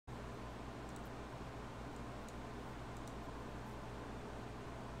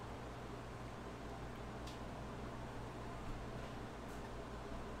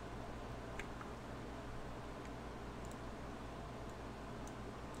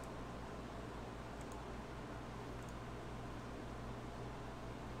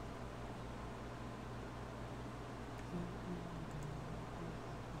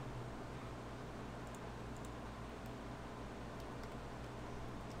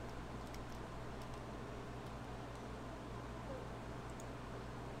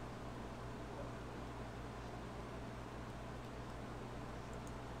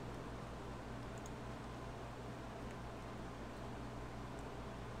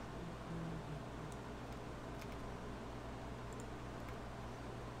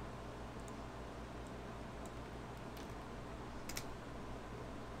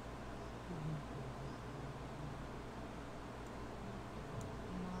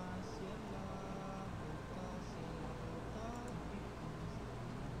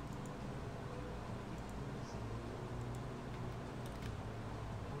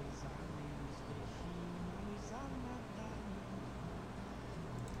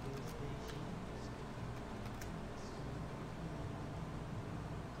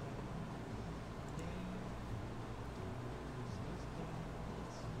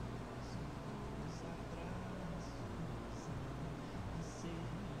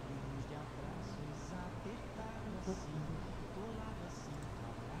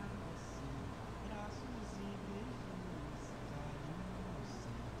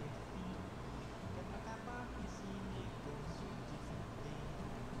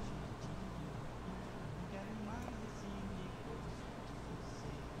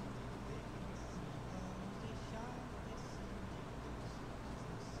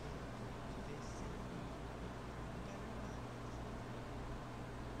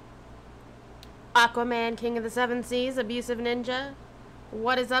Aquaman, King of the Seven Seas, Abusive Ninja.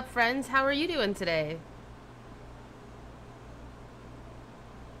 What is up, friends? How are you doing today?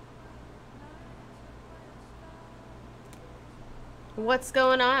 What's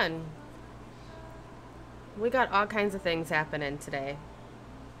going on? We got all kinds of things happening today.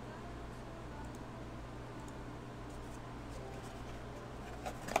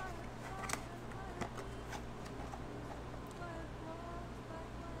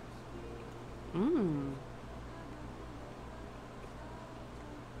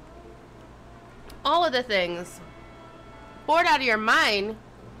 All of the things. Bored out of your mind.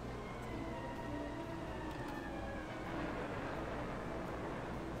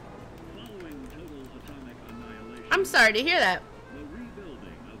 I'm sorry to hear that.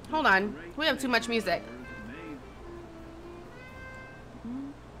 Hold on. We have too much music.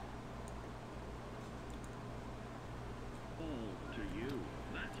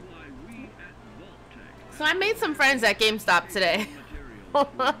 So I made some friends at GameStop today.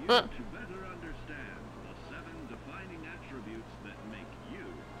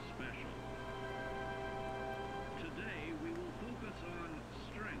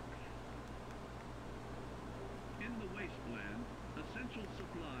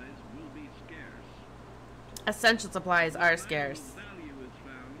 Essential supplies are scarce.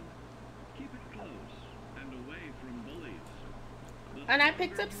 And I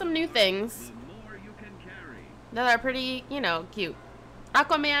picked up some new things that are pretty, you know, cute.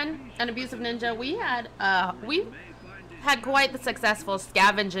 Aquaman and Abusive Ninja, we had quite the successful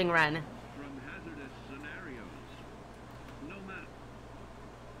scavenging run.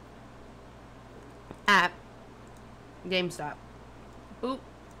 At GameStop. Oop.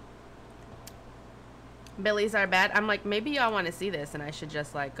 Billies are bad. I'm like, maybe y'all want to see this and I should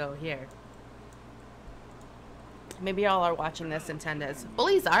just like go here. Maybe y'all are watching this in 10 days.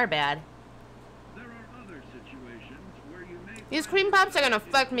 Bullies are bad. These cream pops are gonna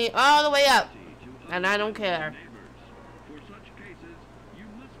fuck me all the way up. And I don't care.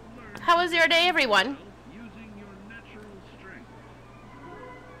 How was your day, everyone?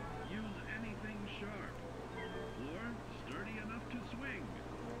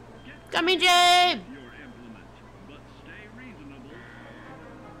 Gummy J!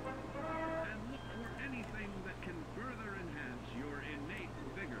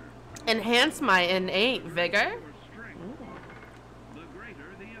 Enhance my innate vigor?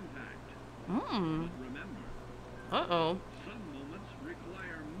 Mmm. Uh-oh.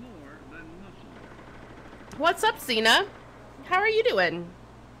 What's up, Cena? How are you doing?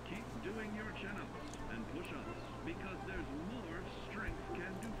 Keep doing your chin-ups and push-ups because there's more strength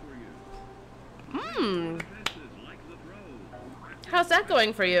can do for you. Mmm. How's that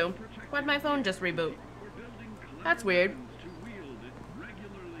going for you? Why'd my phone just reboot? That's weird.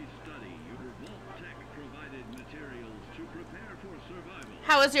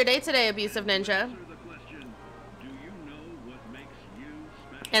 How was your day today, Abusive Ninja?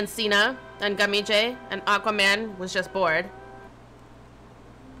 And Cena, and Gummy J, and Aquaman was just bored.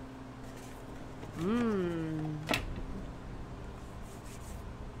 Mmm.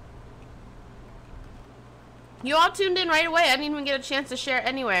 You all tuned in right away. I didn't even get a chance to share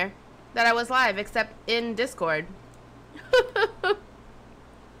anywhere that I was live, except in Discord.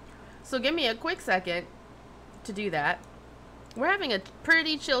 So give me a quick second to do that. We're having a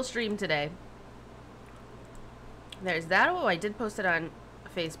pretty chill stream today. There's that. Oh, I did post it on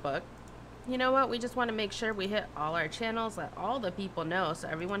Facebook. You know what? We just want to make sure we hit all our channels, let all the people know so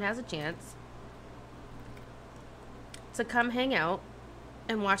everyone has a chance to come hang out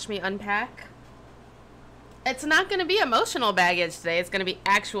and watch me unpack. It's not going to be emotional baggage today. It's going to be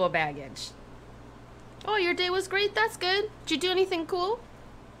actual baggage. Oh, your day was great. That's good. Did you do anything cool?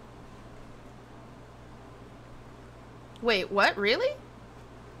 Wait, what? Really?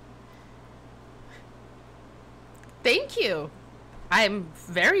 Thank you. I'm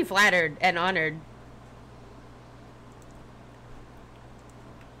very flattered and honored.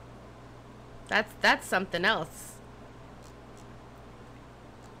 That's something else.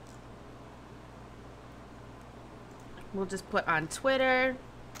 We'll just put on Twitter.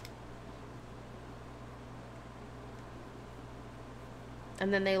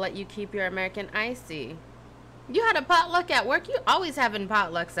 And then they let you keep your American Icy. You had a potluck at work? You always having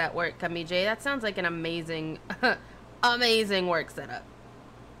potlucks at work, Kami J. That sounds like an amazing, amazing work setup.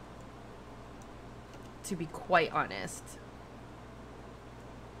 To be quite honest.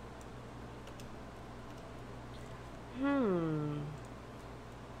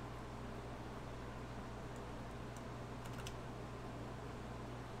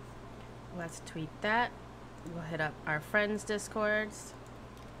 Let's tweet that. We'll hit up our friends' Discords.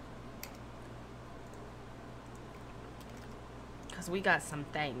 Because we got some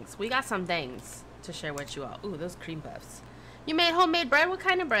things. We got some things to share with you all. Ooh, those cream puffs. You made homemade bread? What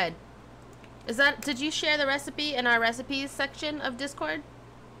kind of bread? Is that, did you share the recipe in our recipes section of Discord?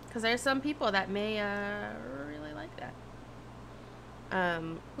 Because there's some people that may really like that.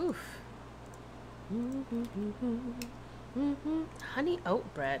 Oof. Honey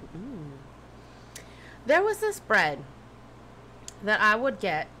oat bread. There was this bread that I would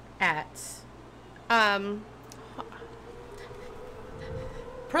get at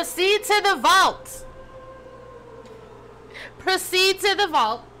proceed to the vault. Proceed to the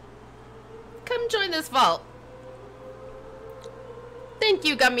vault. Come join this vault. Thank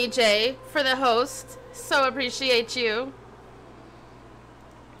you, Gummy J, for the host. So appreciate you.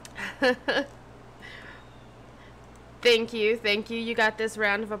 Thank you, thank you. You got this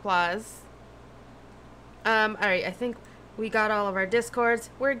round of applause. Alright, I think we got all of our discords.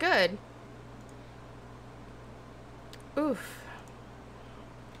 We're good. Oof.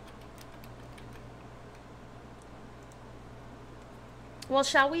 Well,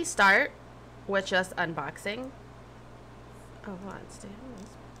 shall we start with just unboxing? Oh, hold on, stay on this.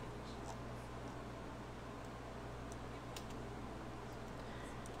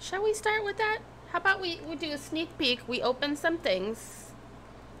 Shall we start with that? How about we do a sneak peek, we open some things,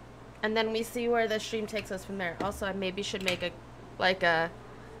 and then we see where the stream takes us from there. Also, I maybe should make a, like a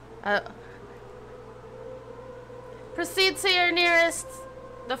proceed to your nearest,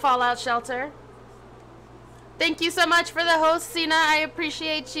 the fallout shelter. Thank you so much for the host, Sina. I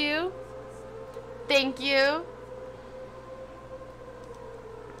appreciate you. Thank you.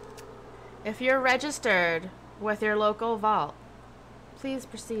 If you're registered with your local vault, please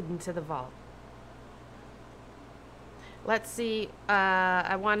proceed into the vault. Let's see.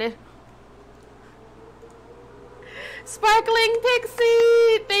 I wanted Sparkling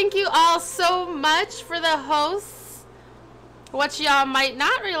Pixie. Thank you all so much for the hosts. What y'all might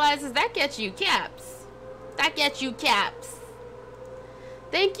not realize is that gets you caps. That gets you caps.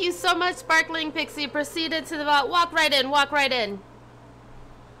 Thank you so much, Sparkling Pixie. Proceed into the vault. Walk right in. Walk right in.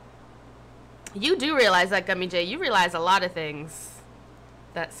 You do realize that, Gummy J. You realize a lot of things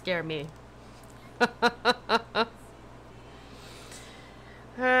that scare me.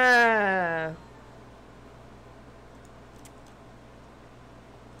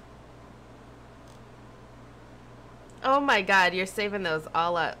 Oh my god, you're saving those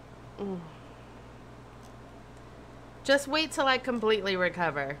all up. Just wait till I completely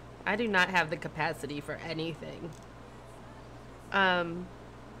recover. I do not have the capacity for anything.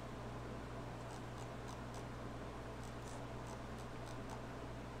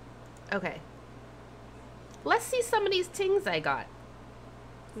 Okay. Let's see some of these things I got.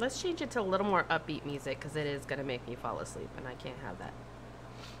 Let's change it to a little more upbeat music because it is going to make me fall asleep and I can't have that.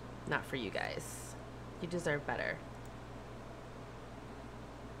 Not for you guys. You deserve better.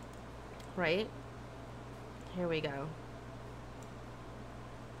 Right? Here we go.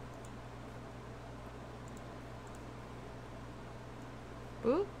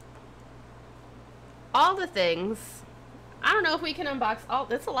 Boop. All the things. I don't know if we can unbox all.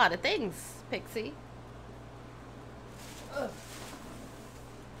 That's a lot of things, Pixie. Ugh.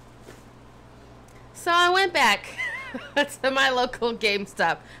 So I went back to my local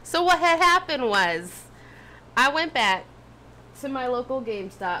GameStop. So what had happened was I went back to my local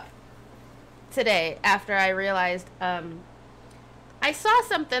GameStop today after I realized I saw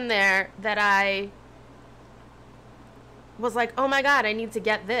something there that I was like, oh my god, I need to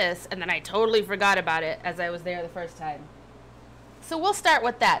get this, and then I totally forgot about it as I was there the first time. So we'll start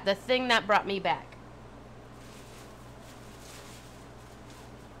with that, the thing that brought me back.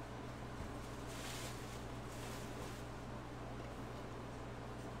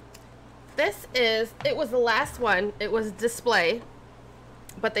 This is, it was the last one. It was display,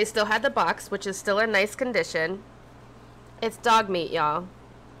 but they still had the box, which is still in nice condition. It's dog meat, y'all.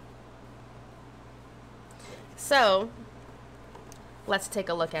 So, let's take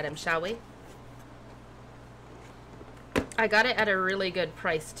a look at him, shall we? I got it at a really good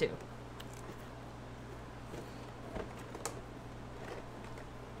price, too.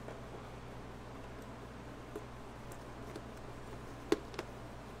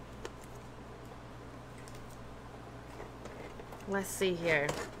 Let's see here.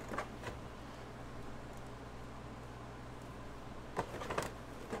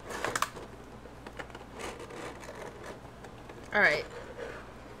 All right.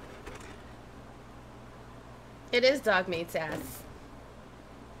 It is dog meat's ass.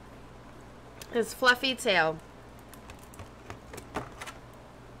 His fluffy tail.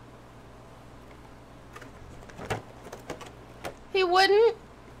 He wouldn't.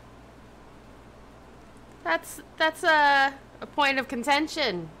 That's A point of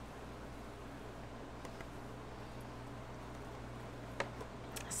contention.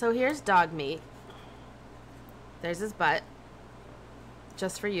 So here's dog meat. There's his butt.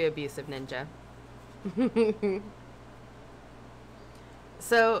 Just for you, abusive ninja.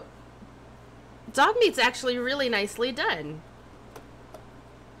 So, dog meat's actually really nicely done.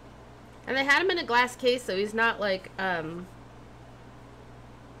 And they had him in a glass case, so he's not like,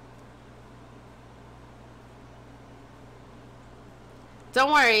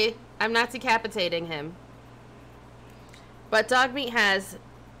 Don't worry, I'm not decapitating him. But dog meat has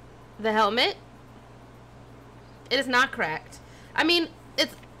the helmet. It is not cracked. I mean,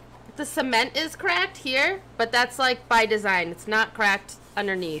 the cement is cracked here, but that's like by design. It's not cracked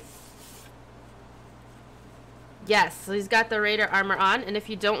underneath. Yes, so he's got the Raider armor on, and if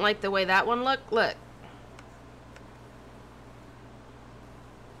you don't like the way that one look.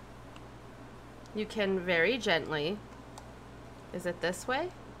 You can very gently. Is it this way?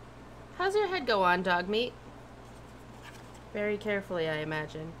 How's your head go on, dog meat? Very carefully, I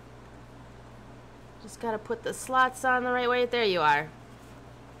imagine. Just gotta put the slots on the right way. There you are.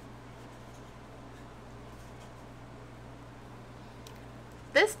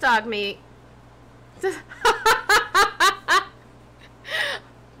 This dog meat.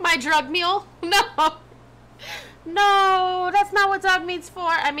 My drug mule? No. No, that's not what dog meat's for.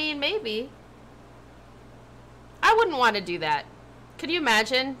 I mean, maybe. I wouldn't want to do that. Could you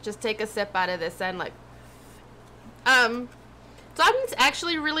imagine? Just take a sip out of this and like... Dog meat's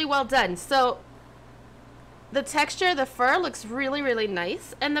actually really well done. So, the texture, the fur looks really, really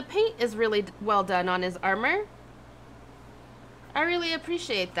nice. And the paint is really well done on his armor. I really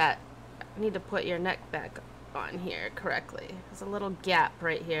appreciate that. I need to put your neck back on here correctly. There's a little gap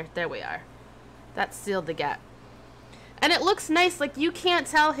right here. There we are. That sealed the gap. And it looks nice. Like, you can't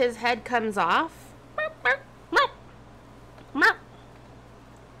tell his head comes off.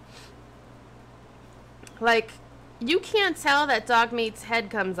 Like, you can't tell that dog meat's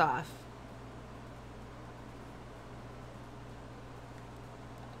head comes off.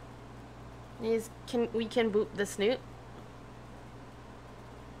 We can boop the snoot.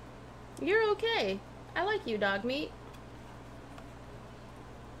 You're okay. I like you, dog meat.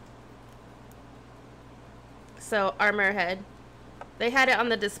 So, armor head. They had it on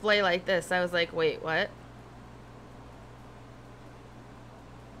the display like this. I was like, wait, what?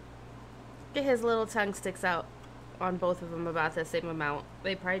 Look at his little tongue sticks out on both of them about the same amount.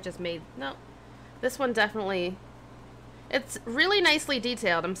 They probably just made... No. This one definitely... It's really nicely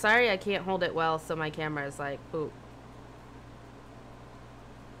detailed. I'm sorry I can't hold it well, so my camera is like, ooh.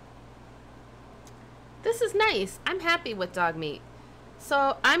 This is nice. I'm happy with dog meat.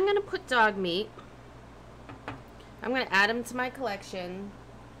 So I'm going to put dog meat. I'm going to add him to my collection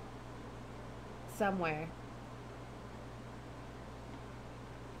somewhere.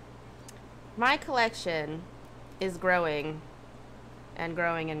 My collection is growing and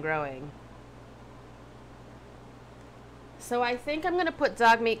growing and growing. So I think I'm going to put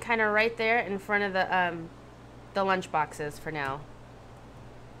dog meat kind of right there in front of the lunch boxes for now.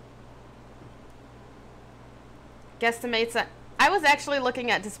 Guesstimates. I was actually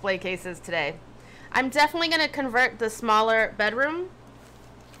looking at display cases today. I'm definitely going to convert the smaller bedroom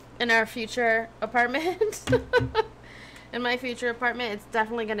in our future apartment. In my future apartment, it's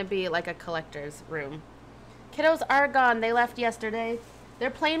definitely going to be like a collector's room. Kiddos are gone. They left yesterday. Their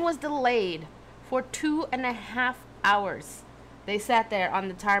plane was delayed for 2.5 hours. They sat there on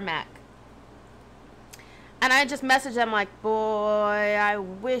the tarmac. And I just messaged them like, boy,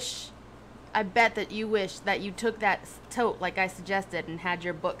 I bet that you wish that you took that tote like I suggested and had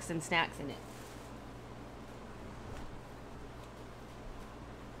your books and snacks in it.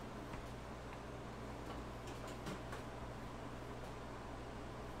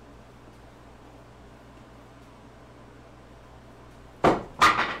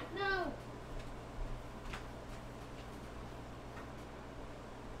 No.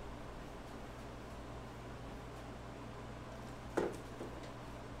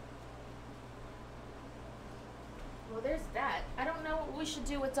 Well, there's that. I don't know what we should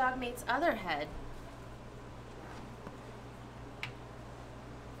do with dog meat's other head.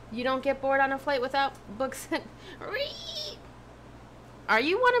 You don't get bored on a flight without books and read. Are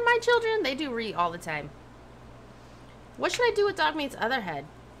you one of my children? They do read all the time. What should I do with dog meat's other head?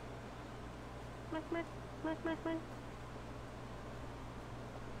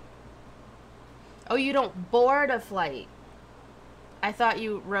 Oh, you don't board a flight. I thought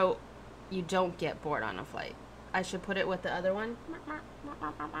you wrote you don't get bored on a flight. I should put it with the other one.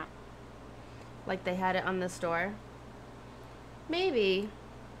 Like they had it on the store. Maybe.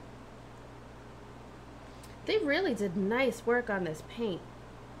 They really did nice work on this paint.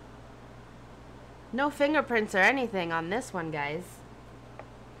 No fingerprints or anything on this one, guys.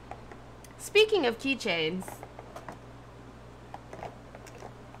 Speaking of keychains.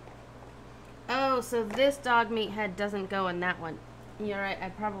 Oh, so this dog meat head doesn't go in that one. You're right, I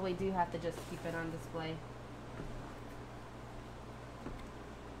probably do have to just keep it on display.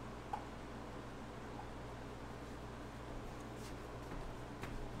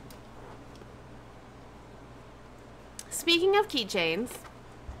 Speaking of keychains,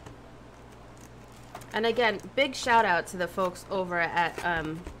 and again, big shout out to the folks over at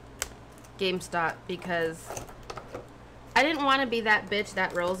GameStop, because I didn't want to be that bitch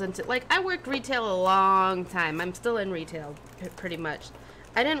that rolls into, like, I worked retail a long time. I'm still in retail, pretty much.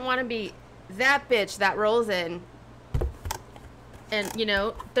 I didn't want to be that bitch that rolls in and, you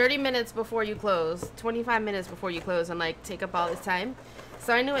know, 30 minutes before you close, 25 minutes before you close, and, like, take up all this time.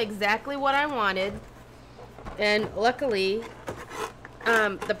 So I knew exactly what I wanted, and luckily,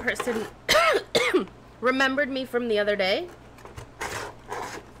 the person remembered me from the other day.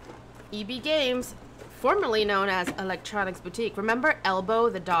 EB Games, formerly known as Electronics Boutique. Remember Elbow,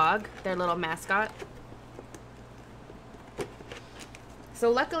 the dog, their little mascot? So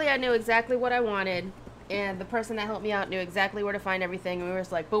luckily I knew exactly what I wanted, and the person that helped me out knew exactly where to find everything, and we were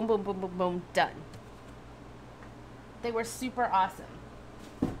just like, boom, boom, boom, boom, boom, done. They were super awesome.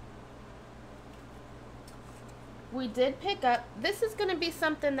 We did pick up, this is going to be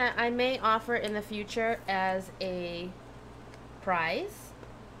something that I may offer in the future as a prize,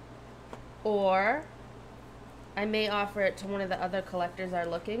 or I may offer it to one of the other collectors that are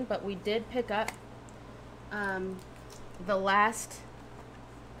looking, but we did pick up the last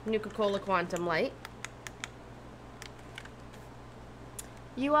Nuka-Cola Quantum Light.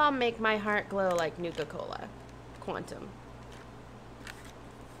 You all make my heart glow like Nuka-Cola Quantum.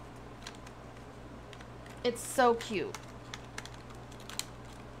 It's so cute.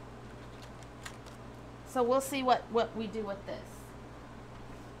 So we'll see what we do with this.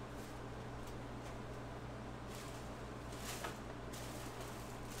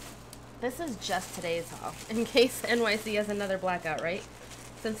 This is just today's haul, in case NYC has another blackout, right?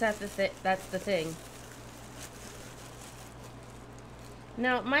 Since that's the thing.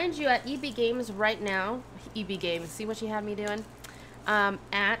 Now, mind you, at EB Games right now, EB Games, see what she had me doing?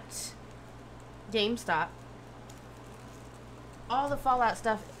 At GameStop, all the Fallout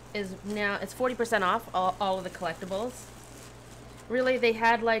stuff is now, it's 40% off, all of the collectibles. Really, they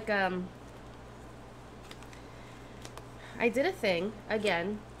had like, I did a thing,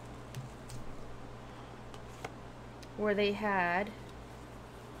 again, where they had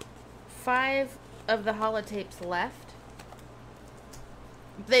 5 of the holotapes left.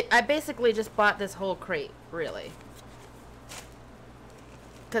 I basically just bought this whole crate, really.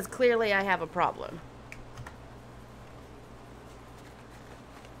 Because clearly I have a problem.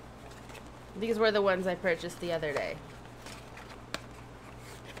 These were the ones I purchased the other day.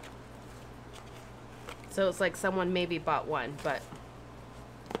 So it's like someone maybe bought one, but...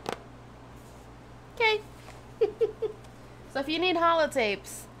 Okay. So if you need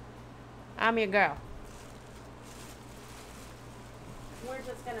holotapes, I'm your girl. We're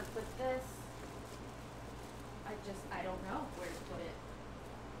just gonna put this... I don't know where to put it.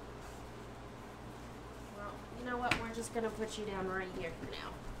 Well, you know what? We're just gonna put you down right here for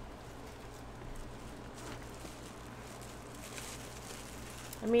now.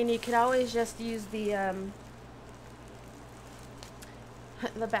 I mean, you could always just use the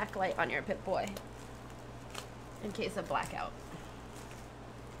backlight on your Pip-Boy in case of blackout.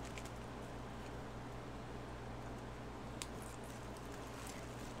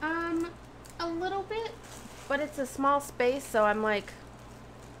 A little bit, but it's a small space, so I'm like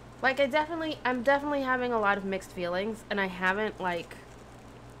I'm definitely having a lot of mixed feelings, and I've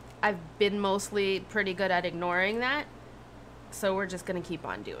been mostly pretty good at ignoring that, so we're just gonna keep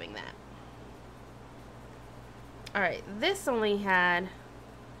on doing that. Alright, this only had,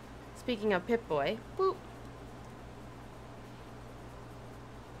 speaking of Pip-Boy, boop,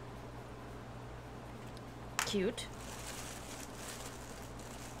 cute.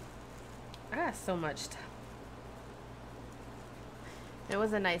 I got so much stuff. It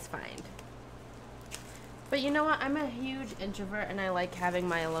was a nice find. But you know what? I'm a huge introvert and I like having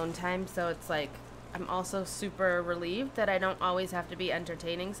my alone time, so it's like I'm also super relieved that I don't always have to be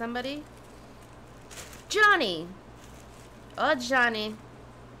entertaining somebody. Johnny! Oh, Johnny.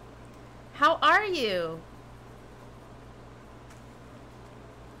 How are you?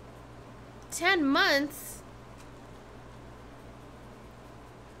 10 months?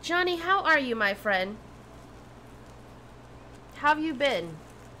 Johnny, how are you, my friend? How have you been?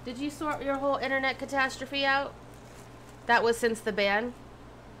 Did you sort your whole internet catastrophe out? That was since the ban?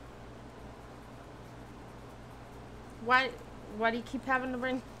 Why do you keep having to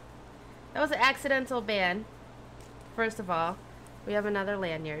bring... That was an accidental ban. First of all, we have another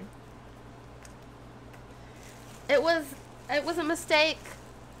lanyard. It was a mistake.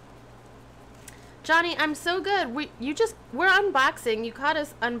 Johnny, I'm so good. We're unboxing. You caught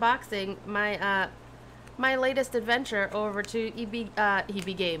us unboxing my my latest adventure over to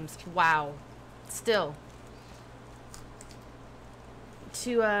EB Games. Wow. Still.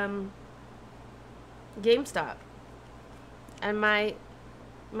 To GameStop. And my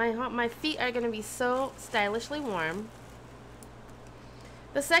feet are going to be so stylishly warm.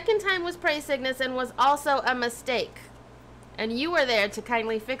 The second time was Prey Sickness and was also a mistake. And you were there to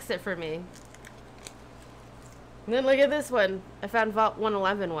kindly fix it for me. And then look at this one. I found Vault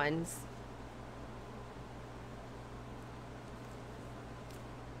 111 ones.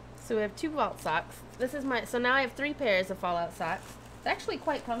 So we have 2 Vault socks. This is so now I have 3 pairs of Fallout socks. It's actually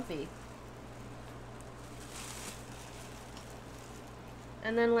quite comfy.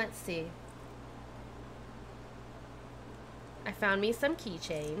 And then let's see. I found me some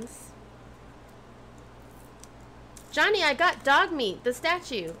keychains. Johnny, I got dog meat, the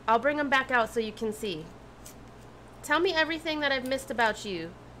statue. I'll bring them back out so you can see. Tell me everything that I've missed about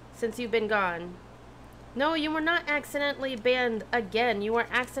you since you've been gone. No, you were not accidentally banned again. You were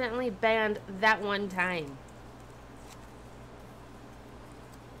accidentally banned that one time.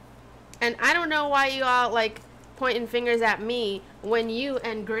 And I don't know why you all, like, pointing fingers at me when you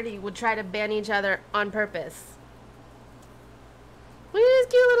and Gritty would try to ban each other on purpose. Look at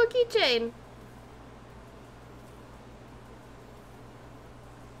this cute little keychain.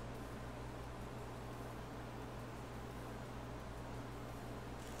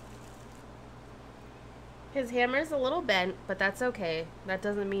 His hammer's a little bent, but that's okay. That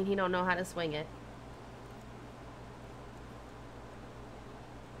doesn't mean he don't know how to swing it.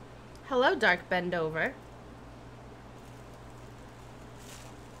 Hello, Dark Bendover.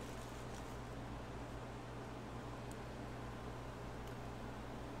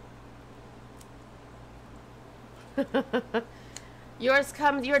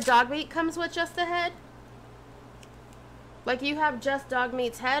 Your dog meat comes with just the head? Like you have just dog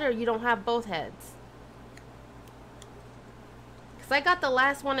meat's head, or you don't have both heads? Because I got the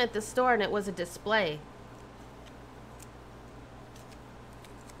last one at the store and it was a display.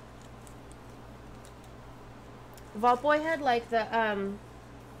 Vault Boy head, like the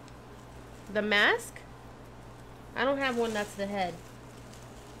mask? I don't have one that's the head.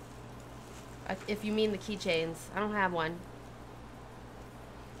 If you mean the keychains. I don't have one.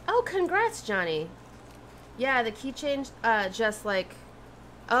 Oh, congrats, Johnny. Yeah, the keychain, just like...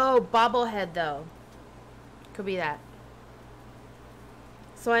 Oh, bobblehead, though. Could be that.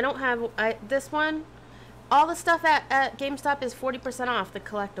 So I don't have... this one... All the stuff at GameStop is 40% off, the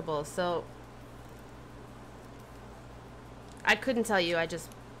collectibles, so... I couldn't tell you, I just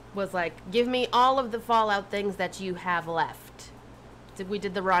was like, give me all of the Fallout things that you have left. We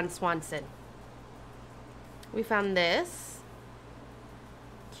did the Ron Swanson. We found this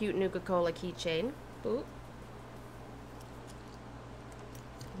cute Nuka-Cola keychain. Boop.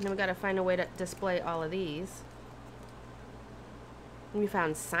 And then we gotta find a way to display all of these. And we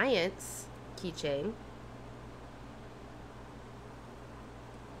found Science keychain.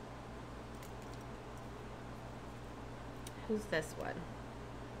 Who's this one?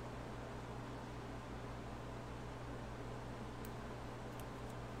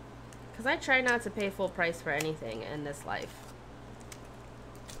 Because I try not to pay full price for anything in this life.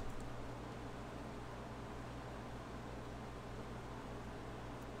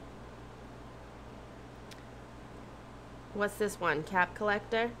 What's this one? Cap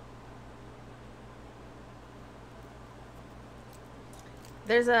collector?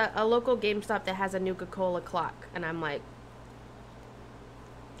 There's a local GameStop that has a Nuka-Cola clock, and I'm like,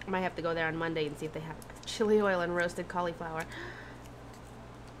 I might have to go there on Monday and see if they have chili oil and roasted cauliflower.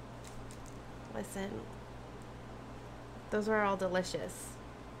 Listen, those are all delicious.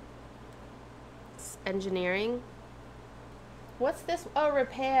 It's engineering. What's this? Oh,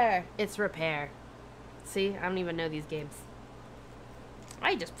 repair. It's repair. See, I don't even know these games.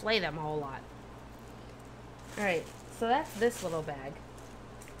 I just play them a whole lot. Alright, so that's this little bag.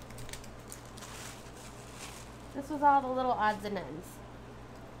 This was all the little odds and ends.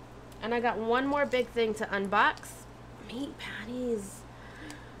 And I got one more big thing to unbox. Meat patties.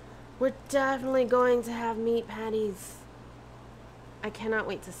 We're definitely going to have meat patties. I cannot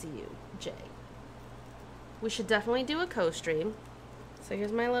wait to see you, Jay. We should definitely do a co-stream. So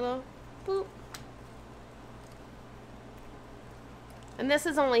here's my little boop. And this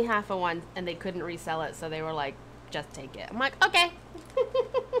is only half of one, and they couldn't resell it, so they were like, just take it. I'm like, okay.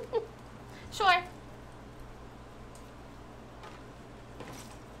 Sure.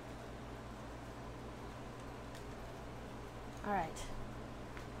 All right.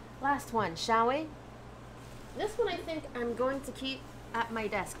 Last one, shall we? This one I think I'm going to keep at my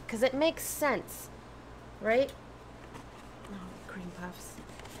desk, because it makes sense, right? Oh, cream puffs.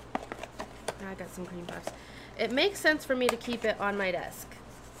 I got some cream puffs. It makes sense for me to keep it on my desk.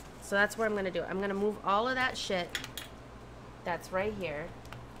 So that's what I'm going to do. I'm going to move all of that shit that's right here,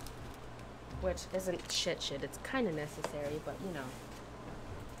 which isn't shit. It's kind of necessary, but you know.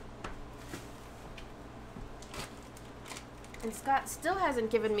 And Scott still hasn't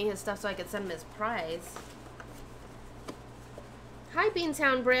given me his stuff so I could send him his prize. Hi,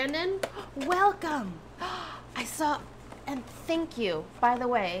 Beantown Brandon. Welcome. I saw, and thank you, by the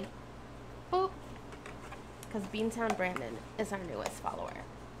way. Boop. Because Beantown Brandon is our newest follower.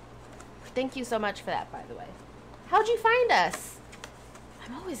 Thank you so much for that, by the way. How'd you find us?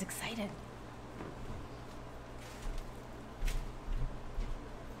 I'm always excited.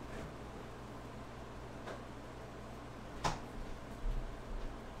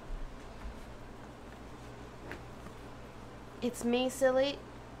 It's me, silly.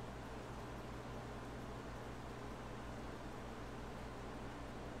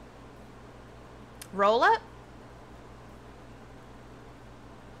 Roll up?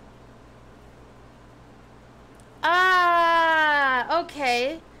 Ah,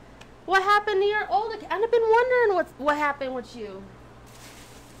 okay. What happened to your old account? I've been wondering what happened with you.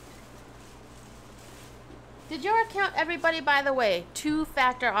 Did your account, everybody, by the way,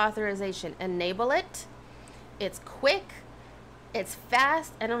 two-factor authorization, enable it? It's quick, it's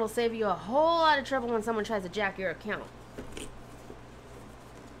fast, and it'll save you a whole lot of trouble when someone tries to jack your account.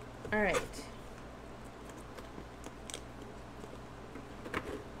 All right.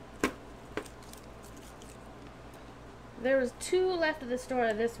 There was 2 left of the store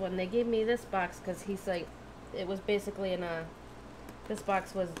of this one. They gave me this box because he's like, it was basically in a, this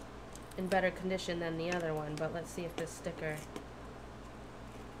box was in better condition than the other one, but let's see if this sticker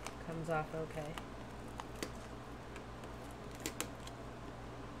comes off okay.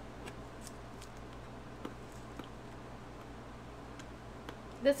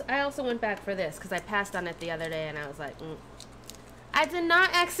 This, I also went back for this because I passed on it the other day and I was like, I did not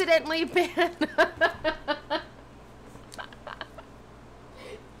accidentally ban.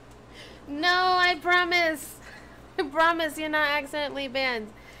 No, I promise. I promise you're not accidentally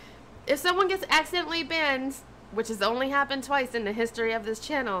banned. If someone gets accidentally banned, which has only happened twice in the history of this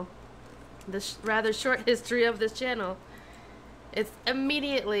channel, this rather short history of this channel, it's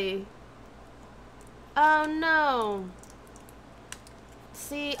immediately, oh no.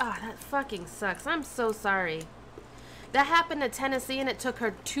 See, oh, that fucking sucks. I'm so sorry. That happened to Tennessee and it took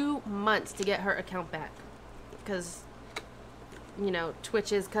her 2 months to get her account back. Because, you know,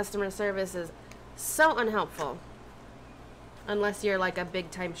 Twitch's customer service is so unhelpful. Unless you're like a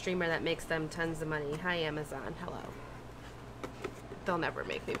big time streamer that makes them tons of money. Hi, Amazon. Hello. They'll never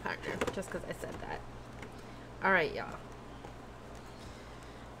make me partner just because I said that. Alright, y'all.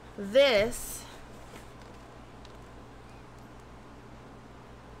 This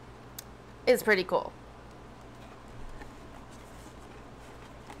is pretty cool.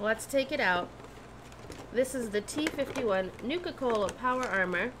 Let's take it out. This is the T51 Nuka-Cola Power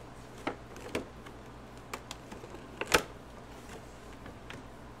Armor.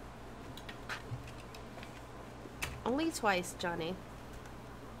 Only twice, Johnny.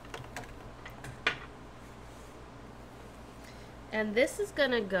 And this is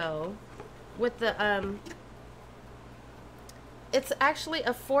gonna go with the, it's actually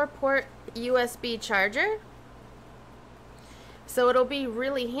a 4-port USB charger. So it'll be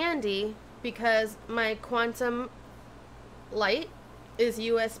really handy because my Quantum light is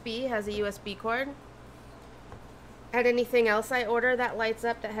USB, has a USB cord. And anything else I order that lights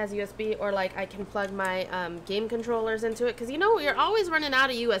up that has USB, or like I can plug my game controllers into it. Because you know, you're always running out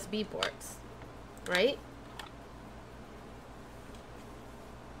of USB ports, right?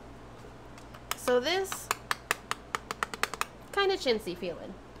 So this, kind of chintzy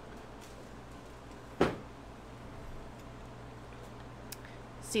feeling.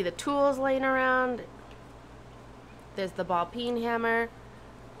 See the tools laying around. There's the ball peen hammer,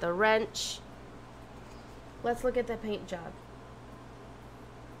 the wrench. Let's look at the paint job.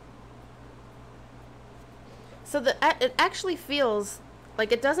 So it actually feels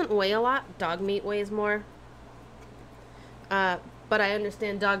like it doesn't weigh a lot. Dog meat weighs more. But I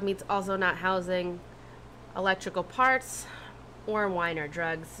understand dog meat's also not housing electrical parts or wine or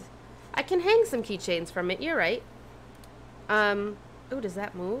drugs. I can hang some keychains from it, you're right. Oh, does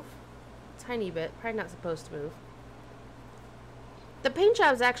that move? Tiny bit. Probably not supposed to move. The paint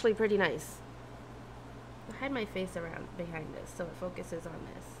job is actually pretty nice. I'll hide my face around behind this so it focuses on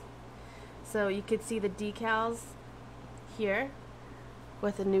this. So you could see the decals here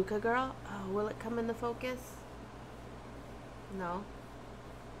with the Nuka girl. Oh, will it come in the focus? No.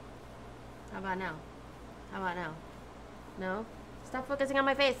 How about now? How about now? No? Stop focusing on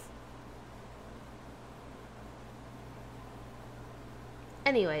my face.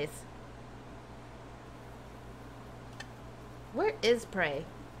 Anyways. Where is Prey?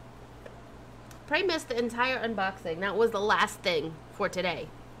 Prey missed the entire unboxing. That was the last thing for today.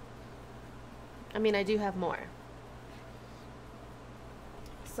 I mean, I do have more.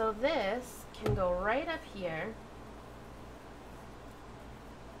 So this can go right up here.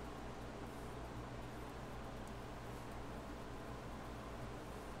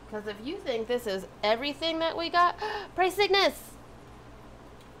 Because if you think this is everything that we got, Prey Cygnus!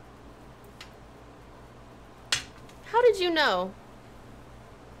 How did you know?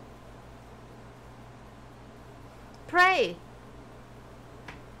 Prey!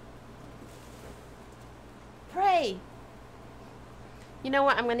 Prey! You know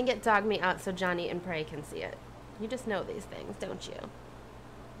what? I'm going to get Dog Meat out so Johnny and Prey can see it. You just know these things, don't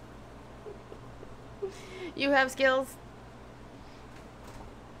you? You have skills?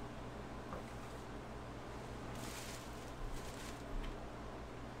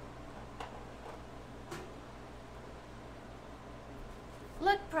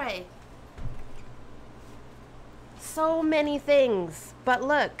 Look, Prey. So many things. But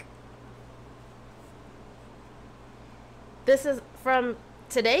look. This is from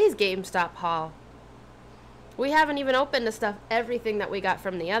today's GameStop haul. We haven't even opened the stuff, everything that we got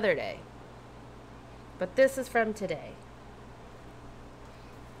from the other day. But this is from today.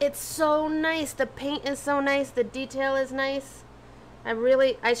 It's so nice. The paint is so nice. The detail is nice.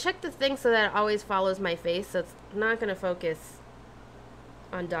 I checked the thing so that it always follows my face, so it's not going to focus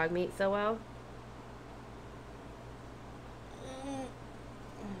on Dog Meat so well.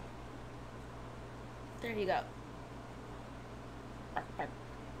 There you go.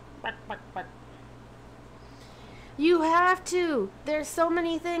 You have to. There's so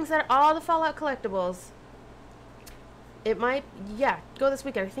many things that are all the Fallout collectibles. It might, yeah, go this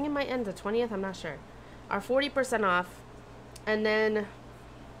weekend. I think it might end the 20th. I'm not sure. Are 40% off. And then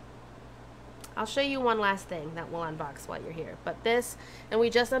I'll show you one last thing that we'll unbox while you're here. But this, and we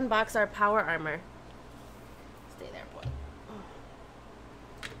just unboxed our power armor. Stay there, boy.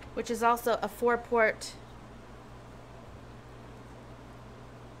 Which is also a 4-port.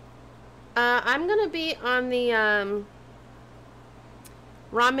 I'm gonna be on the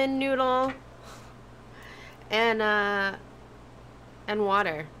ramen noodle and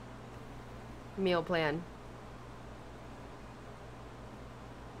water meal plan.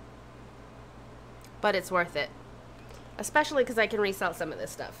 But it's worth it. Especially because I can resell some of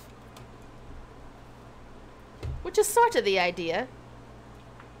this stuff. Which is sort of the idea.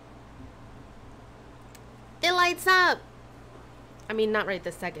 It lights up! I mean, not right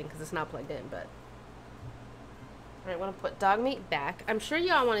this second because it's not plugged in, but... Alright, I want to put Dog Meat back. I'm sure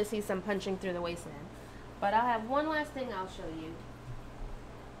y'all want to see some punching through the wasteland. But I'll have one last thing I'll show you.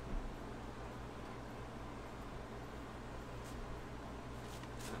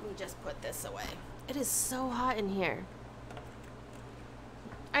 Let me just put this away. It is so hot in here.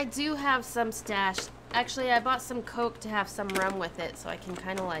 I do have some stash. Actually, I bought some Coke to have some rum with it so I can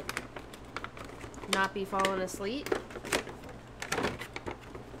kind of like not be falling asleep.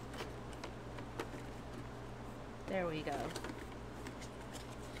 There we go.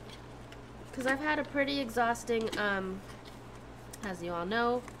 Because I've had a pretty exhausting, as you all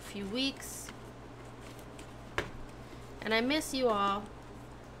know, few weeks. And I miss you all.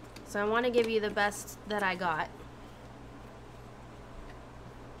 So I want to give you the best that I got.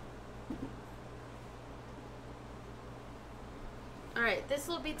 Alright, this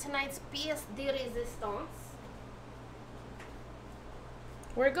will be tonight's pièce de résistance.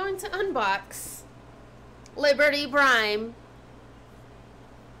 We're going to unbox Liberty Prime.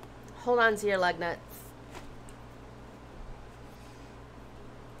 Hold on to your lug nuts.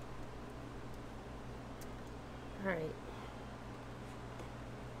 Alright.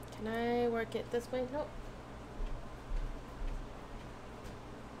 Can I work it this way? Nope.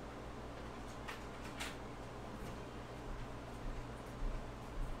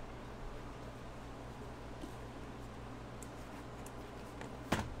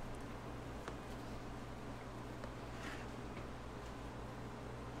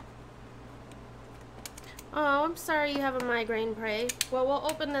 Oh, I'm sorry you have a migraine, Prey. Well, we'll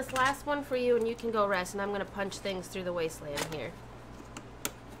open this last one for you and you can go rest, and I'm going to punch things through the wasteland here.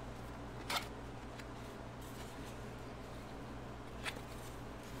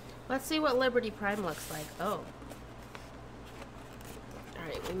 Let's see what Liberty Prime looks like. Oh.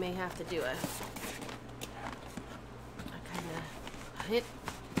 Alright, we may have to do a kind of hit.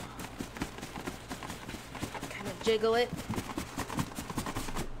 Kind of jiggle it.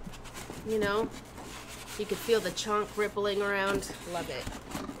 You know? You could feel the chunk rippling around. Love it.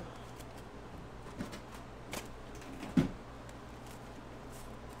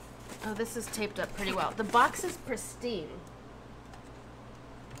 Oh, this is taped up pretty well. The box is pristine.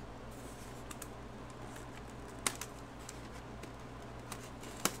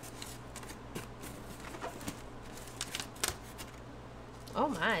 Oh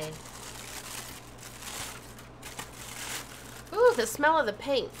my. Ooh, the smell of the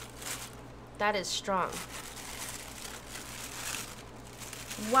paint. That is strong.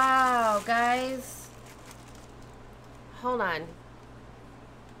 Wow, guys. Hold on.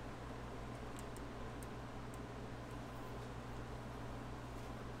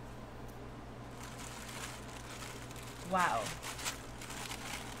 Wow.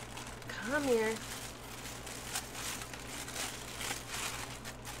 Come here.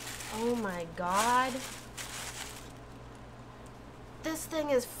 Oh my god. This thing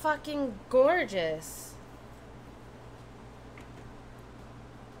is fucking gorgeous.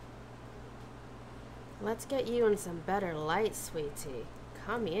 Let's get you in some better light, sweetie.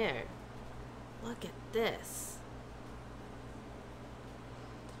 Come here. Look at this.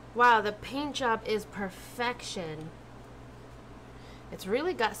 Wow, the paint job is perfection. It's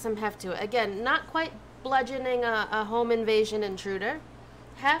really got some heft to it. Again, not quite bludgeoning a home invasion intruder.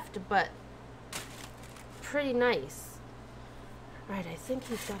 Heft, but pretty nice. Alright, I think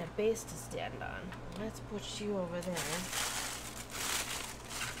he's got a base to stand on. Let's put you over there.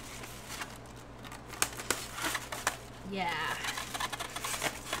 Yeah.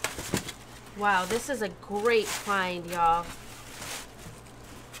 Wow, this is a great find, y'all.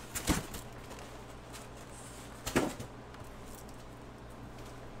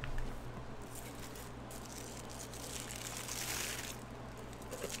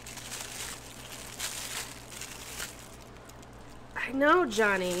 I know,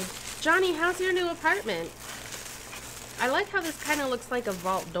 Johnny. Johnny, how's your new apartment? I like how this kind of looks like a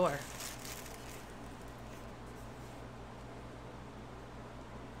vault door.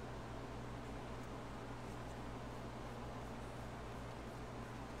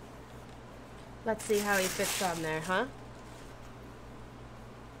 Let's see how he fits on there, huh?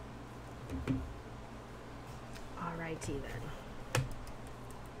 Alrighty then.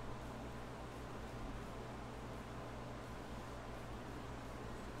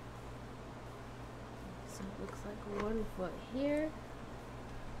 So it looks like 1 foot here.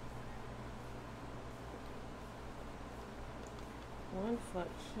 One foot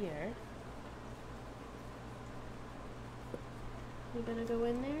here. You gonna go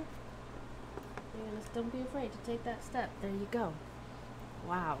in there? Don't be afraid to take that step. There you go.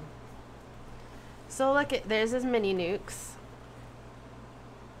 Wow. So look at, there's his mini nukes.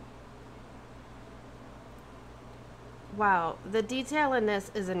 Wow, the detail in this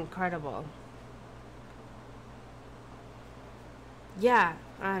is incredible. Yeah,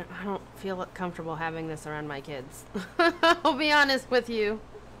 I don't feel comfortable having this around my kids. I'll be honest with you.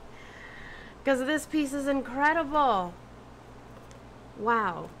 Because this piece is incredible.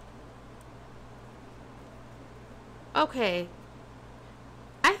 Wow. Okay.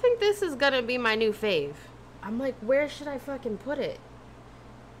 I think this is gonna be my new fave. I'm like, where should I fucking put it?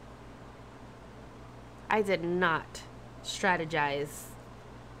 I did not strategize.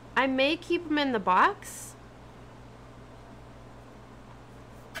 I may keep them in the box.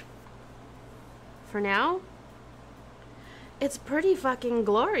 For now. It's pretty fucking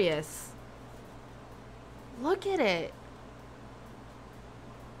glorious. Look at it.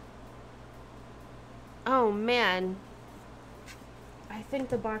 Oh man, I think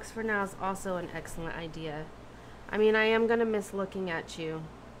the box for now is also an excellent idea. I mean, I am gonna miss looking at you.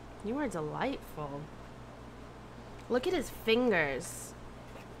 You are delightful. Look at his fingers.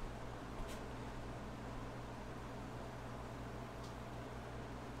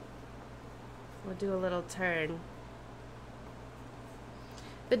 We'll do a little turn.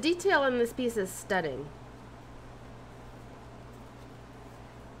 The detail in this piece is stunning.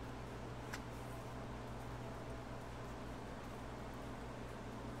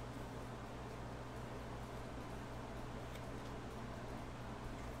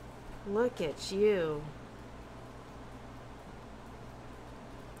 Look at you.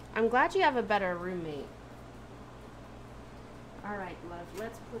 I'm glad you have a better roommate. Alright, love,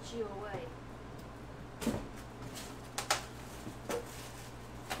 let's put you away.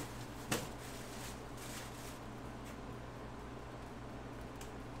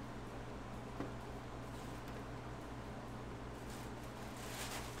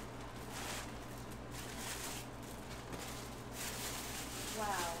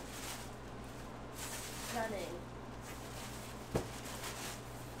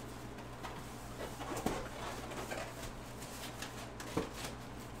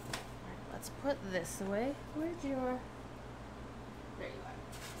 this way. Where'd your... There you are.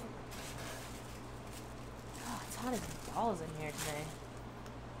 Oh, it's hot as balls in here today.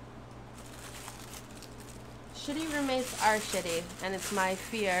 Shitty roommates are shitty, and it's my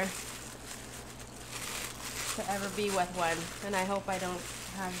fear to ever be with one, and I hope I don't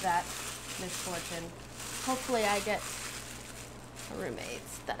have that misfortune. Hopefully I get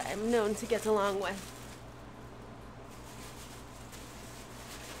roommates that I'm known to get along with.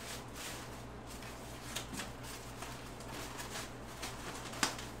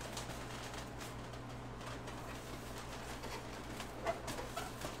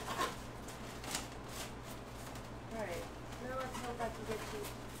 Alright, now let's hope I can get you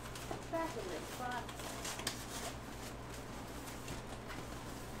back in this box.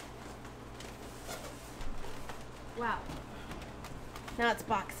 Wow. Now it's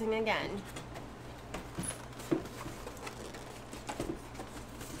boxing again.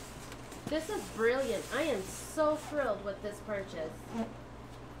 This is brilliant. I am so thrilled with this purchase.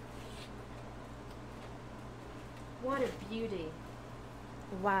 What a beauty.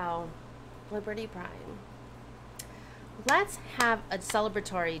 Wow. Liberty Prime. Let's have a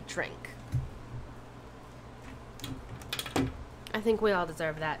celebratory drink. I think we all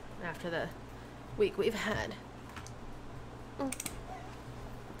deserve that after the week we've had.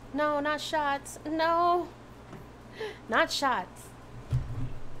 No, not shots. No. Not shots.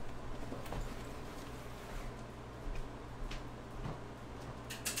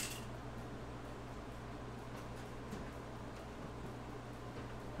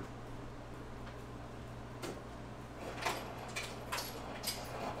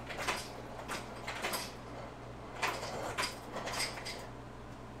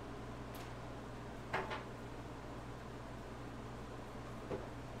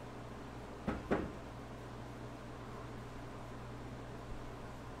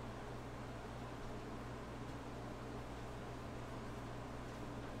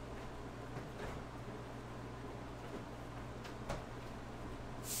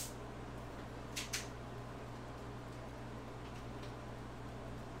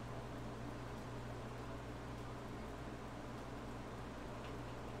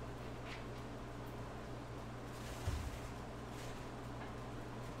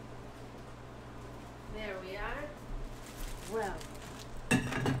 There we are. Well,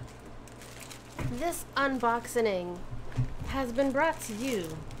 this unboxing has been brought to you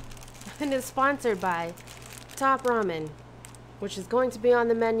and is sponsored by Top Ramen, which is going to be on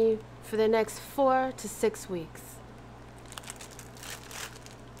the menu for the next 4 to 6 weeks.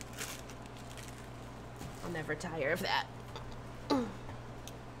 I'll never tire of that.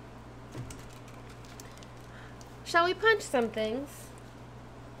 Shall we punch some things?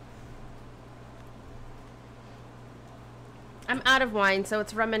 I'm out of wine, so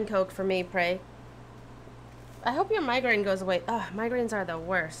it's rum and coke for me, pray. I hope your migraine goes away. Ugh, migraines are the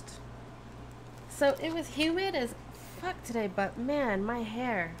worst. So it was humid as fuck today, but man, my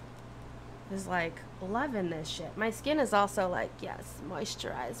hair is like loving this shit. My skin is also like, yes,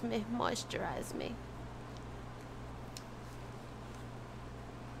 moisturize me, moisturize me.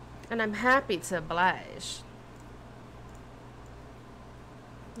 And I'm happy to oblige.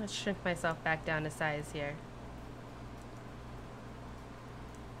 Let's shrink myself back down to size here.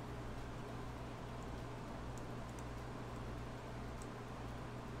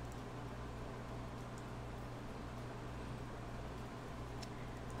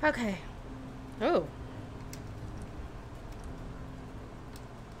 Okay. Oh.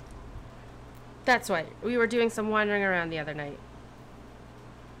 That's why we were doing some wandering around the other night.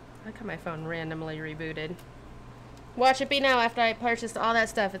 How come my phone randomly rebooted? Watch it be now after I purchased all that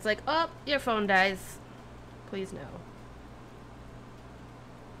stuff. It's like, oh, your phone dies. Please no.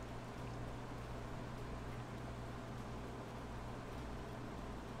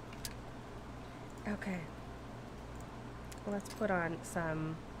 Okay. Let's put on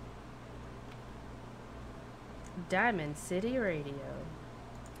some Diamond City Radio.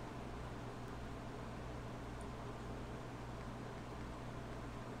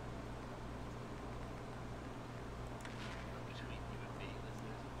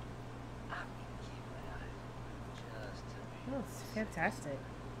 Oh, it's fantastic.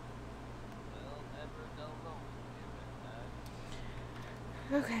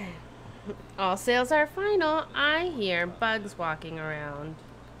 Okay. All sales are final. I hear bugs walking around.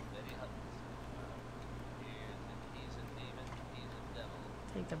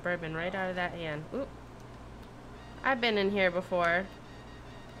 Take the bourbon right out of that hand. Oop. I've been in here before.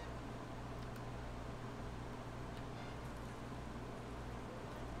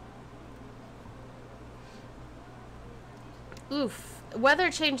 Oof. Weather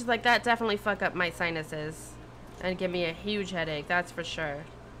changes like that definitely fuck up my sinuses. And give me a huge headache, that's for sure.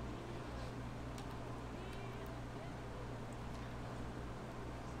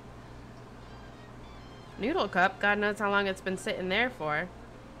 Noodle cup? God knows how long it's been sitting there for.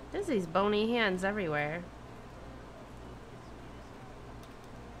 There's these bony hands everywhere.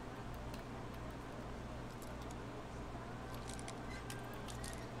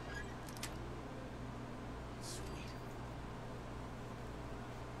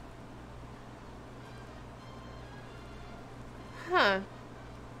 Huh.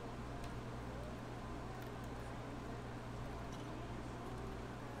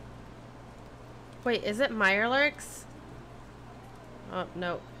 Wait, is it Mirelurks? Oh,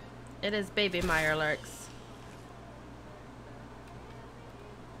 no. It is baby Mirelurks.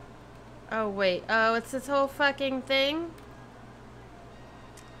 Oh, wait. Oh, it's this whole fucking thing?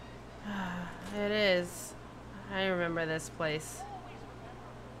 It is. I remember this place.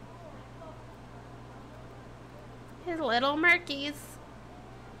 His little Murkies.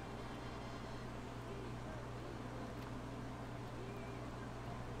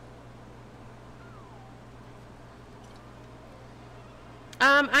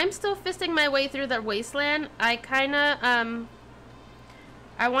 I'm still fisting my way through the Wasteland. I kinda,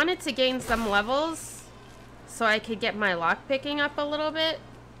 I wanted to gain some levels so I could get my lock picking up a little bit.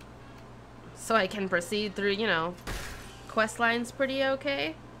 So I can proceed through, you know, quest lines pretty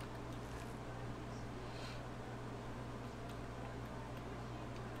okay.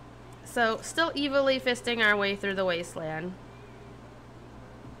 So, still evilly fisting our way through the Wasteland.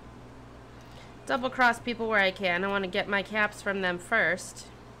 Double cross people where I can. I want to get my caps from them first.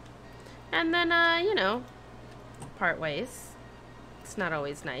 And then, you know, part ways. It's not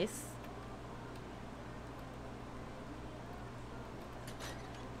always nice.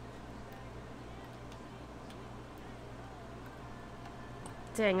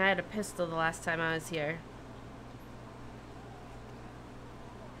 Dang, I had a pistol the last time I was here.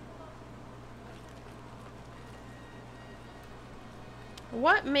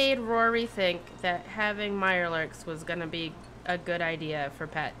 What made Rory think that having Mirelurks was gonna be a good idea for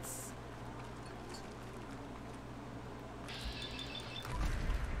pets?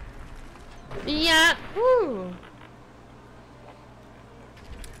 Yeah, woo.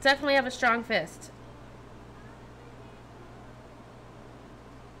 Definitely have a strong fist.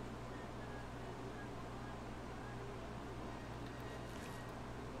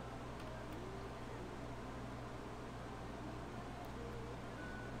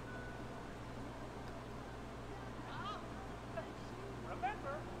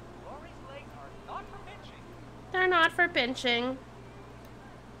 They're not for pinching.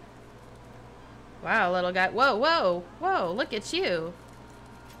 Wow, little guy. Whoa, whoa, whoa, look at you.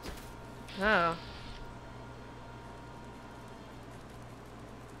 Oh.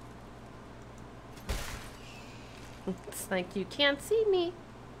 It's like you can't see me.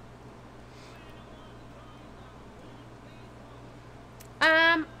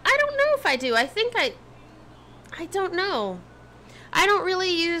 I don't know if I do. I think I don't know. I don't really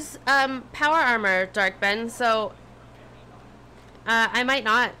use power armor, Dark Ben, so I might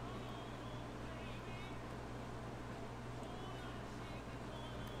not.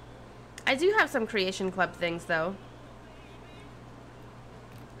 I do have some Creation Club things, though.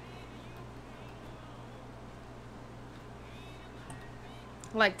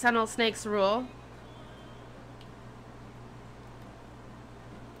 Like Tunnel Snake's Rule.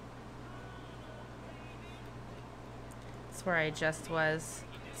 That's where I just was.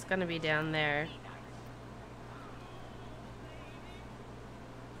 It's gonna be down there.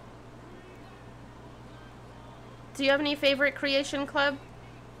 Do you have any favorite Creation Club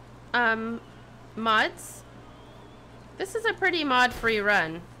mods? This is a pretty mod-free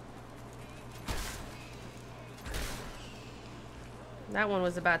run. That one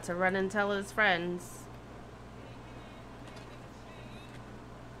was about to run and tell his friends.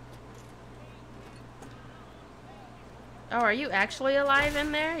 Oh, are you actually alive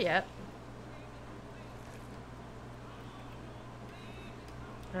in there? Yep.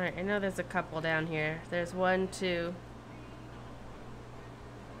 Alright, I know there's a couple down here. There's 1, 2.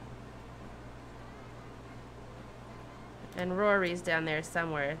 And Rory's down there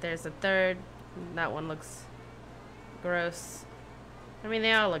somewhere. There's a third. That one looks gross. I mean,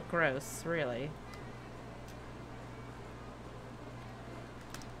 they all look gross, really.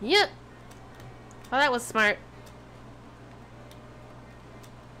 Yep. Well, that was smart.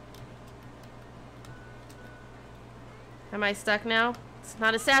 Am I stuck now? It's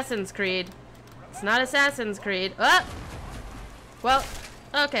not Assassin's Creed. It's not Assassin's Creed. Oh! Well,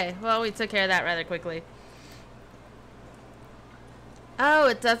 okay. Well, we took care of that rather quickly. Oh,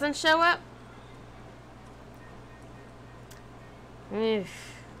 it doesn't show up? Eesh.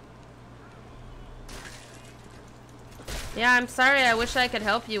 Yeah, I'm sorry. I wish I could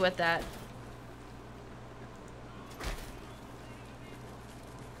help you with that.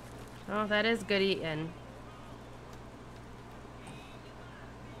 Oh, that is good eating.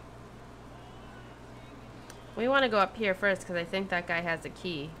 We want to go up here first because I think that guy has a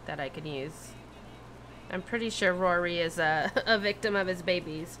key that I can use. I'm pretty sure Rory is a victim of his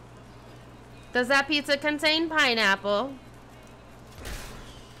babies. Does that pizza contain pineapple?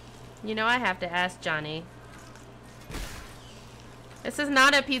 You know I have to ask Johnny. This is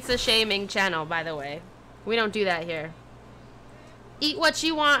not a pizza shaming channel, by the way. We don't do that here. Eat what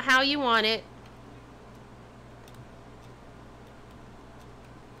you want, how you want it.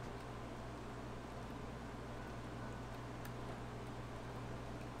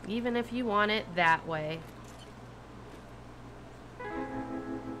 Even if you want it that way.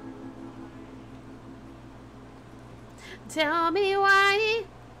 Tell me why.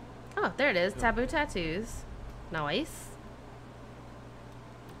 Oh, there it is. Taboo tattoos. Nice.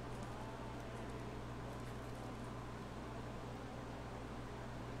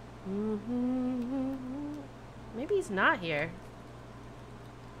 Maybe he's not here.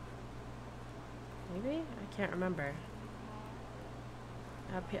 Maybe? I can't remember.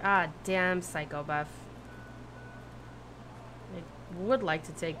 Up here. Ah, damn Psycho Buff. I would like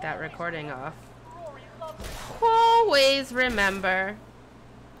to take that recording off. Always remember.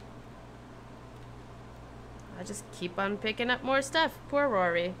 I just keep on picking up more stuff. Poor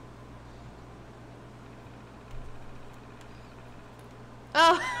Rory.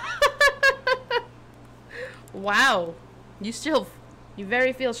 Oh. Wow. You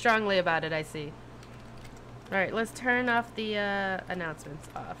very feel strongly about it, I see. Alright, let's turn off the announcements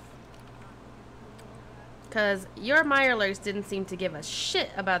off. Because your Mirelurks didn't seem to give a shit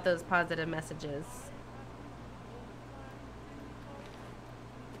about those positive messages.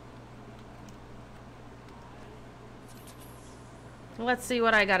 Let's see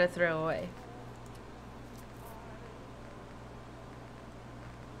what I gotta throw away.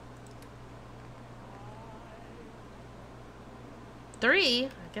 Three?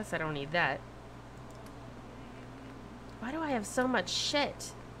 I guess I don't need that. Why do I have so much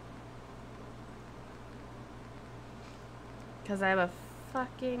shit? Because I'm a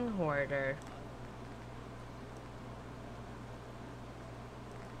fucking hoarder.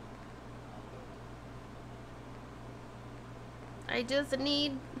 I just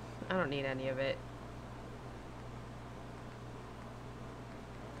need... I don't need any of it.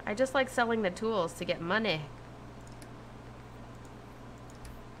 I just like selling the tools to get money.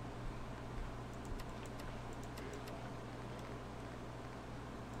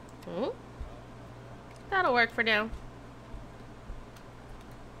 That'll work for now.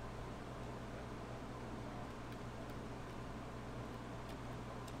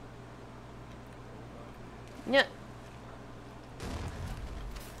 Yeah.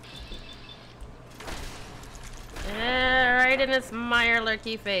 Right in its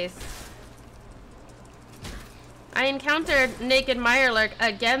Mirelurky face. I encountered Naked Mirelurk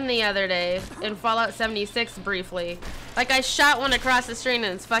again the other day in Fallout 76 briefly. Like, I shot one across the street and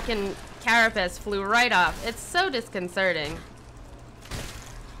its fucking carapace flew right off. It's so disconcerting.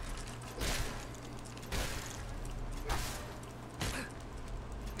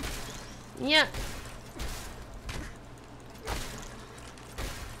 Yeah.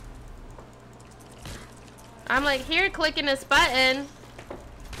 I'm like, here, clicking this button.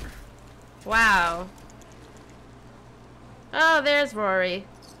 Wow. Oh, there's Rory.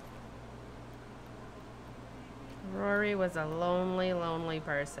 Rory was a lonely, lonely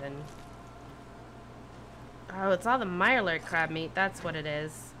person. Oh, it's all the Mirelurk crab meat. That's what it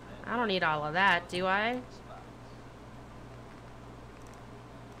is. I don't need all of that, do I?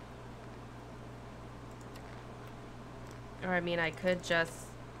 Or, I mean, I could just...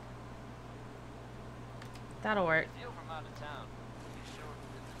 That'll work.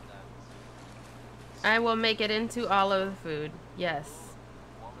 I will make it into all of the food. Yes.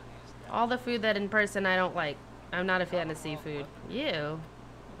 All the food that in person I don't like. I'm not a fan of seafood. Ew.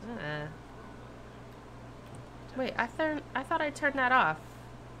 Wait, I thought I turned that off.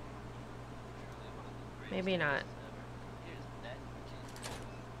 Maybe not.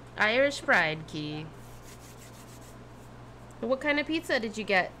 Irish Pride key. What kind of pizza did you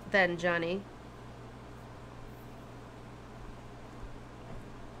get then, Johnny?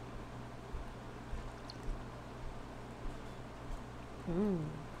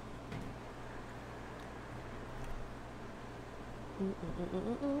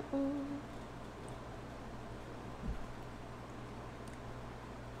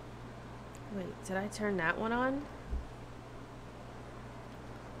 Wait, did I turn that one on?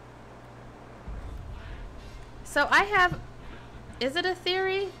 So I have... Is it a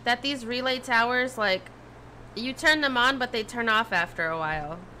theory that these relay towers, like, you turn them on, but they turn off after a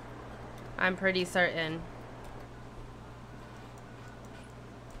while? I'm pretty certain.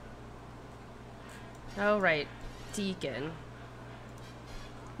 Oh, right. Deacon.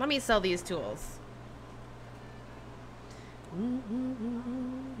 Let me sell these tools.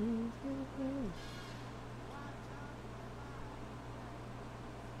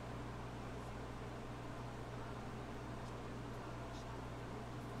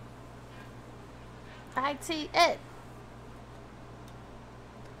 IT it.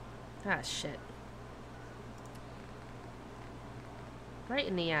 Ah, shit. Right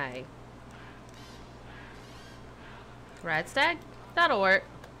in the eye. Rad stag? That'll work.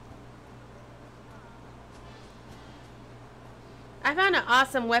 I found an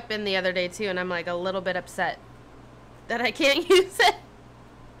awesome weapon the other day too, and I'm like a little bit upset that I can't use it.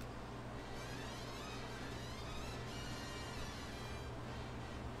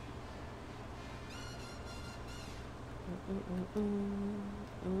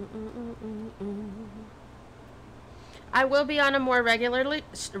 I will be on a more regular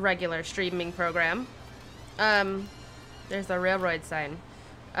streaming program. There's a railroad sign.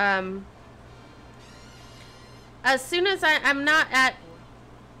 As soon as I'm not at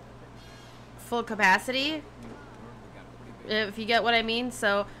full capacity, if you get what I mean.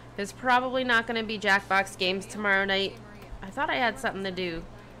 So there's probably not going to be Jackbox games tomorrow night. I thought I had something to do,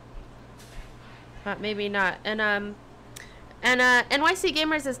 but maybe not. And NYC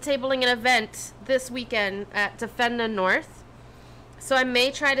Gamers is tabling an event this weekend at Defend the North. So I may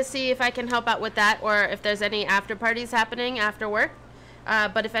try to see if I can help out with that, or if there's any after parties happening after work.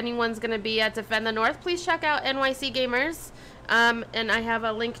 But if anyone's going to be at Defend the North, please check out NYC Gamers. And I have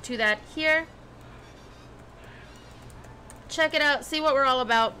a link to that here. Check it out. See what we're all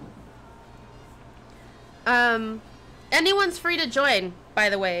about. Anyone's free to join, by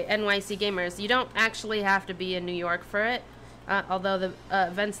the way, NYC Gamers. You don't actually have to be in New York for it. Although the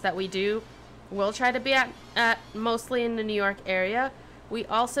events that we do, we'll try to be at mostly in the New York area. We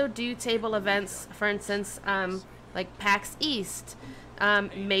also do table events, for instance, like PAX East.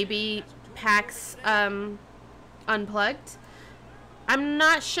 Maybe PAX Unplugged. I'm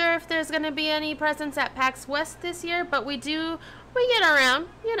not sure if there's going to be any presence at PAX West this year, but we get around,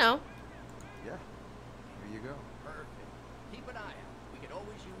 you know. Yeah, here you go. Perfect. Keep an eye out. We could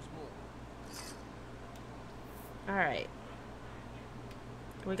always use more. All right.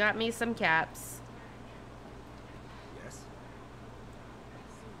 We got me some caps. Yes.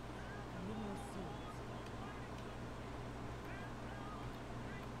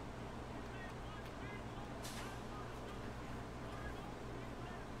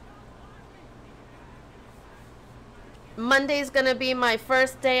 Monday's gonna be my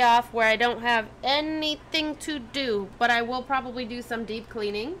first day off where I don't have anything to do, but I will probably do some deep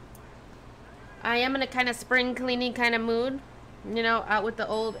cleaning. I am in a kind of spring cleaning kind of mood, you know, out with the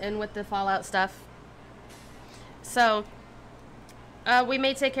old and with the Fallout stuff. So we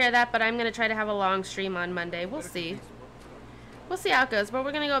may take care of that, but I'm gonna try to have a long stream on Monday. We'll see. We'll see how it goes, but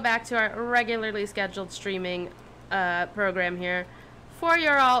we're gonna go back to our regularly scheduled streaming program here for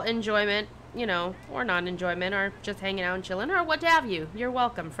your all enjoyment. You know, or non-enjoyment, or just hanging out and chilling, or what have you. You're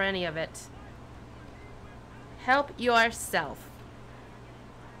welcome for any of it. Help yourself.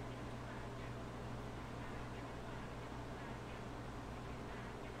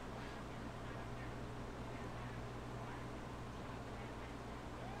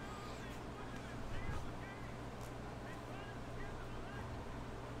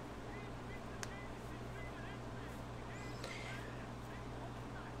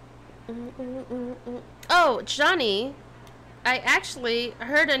 Oh, Johnny, I actually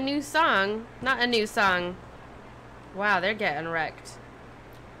heard a new song. Not a new song. Wow, they're getting wrecked.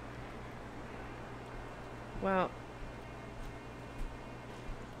 Well,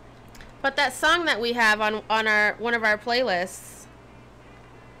 but that song that we have on our one of our playlists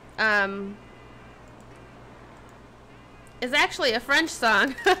is actually a French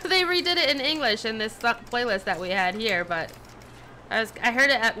song. They redid it in English in this playlist that we had here, but I heard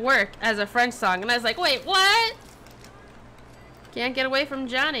it at work as a French song, and I was like, wait, what? Can't get away from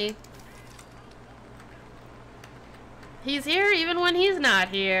Johnny. He's here even when he's not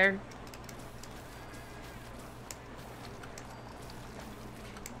here.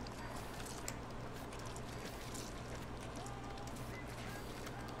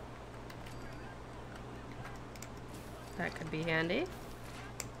 That could be handy.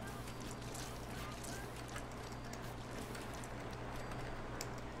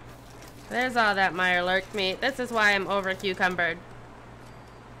 There's all that Meyer lurked meat. This is why I'm over cucumbered.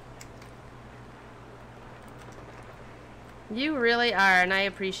 You really are, and I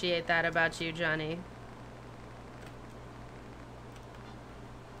appreciate that about you, Johnny.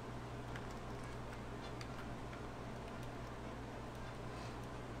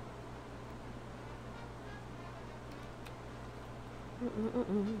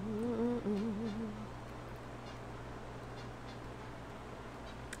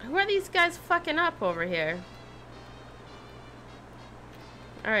 Who are these guys fucking up over here?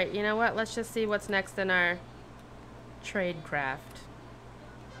 Alright, you know what? Let's just see what's next in our trade craft.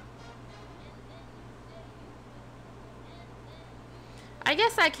 I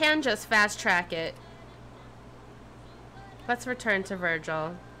guess I can just fast track it. Let's return to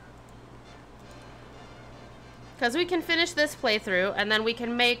Virgil. Because we can finish this playthrough, and then we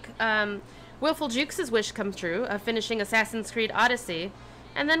can make Willful Jukes' wish come true of finishing Assassin's Creed Odyssey,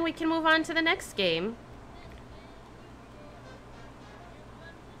 and then we can move on to the next game.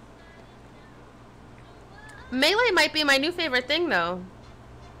 Melee might be my new favorite thing, though.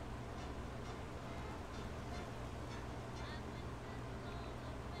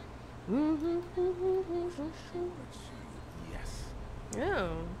 Yes. Oh.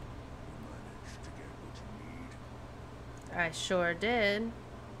 I sure did.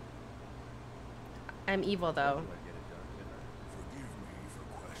 I'm evil, though. Forgive me for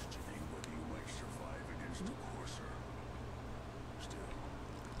questioning whether you might survive against a courser. Still,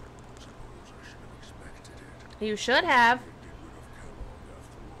 suppose I should have expected it. You should have. Get rid of Kellogg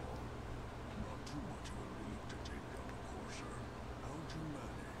after all. Not too much of a leap to take down a courser. How'd you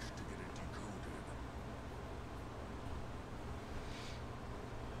manage to get it decoded?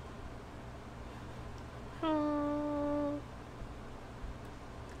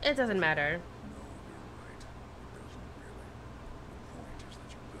 It doesn't matter. No, you're right. It doesn't really. The point is that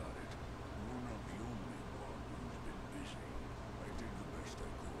you got it. You're not the only one who's been busy. I did the best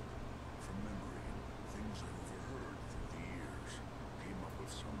I could. From memory, things I overheard through the years. Came up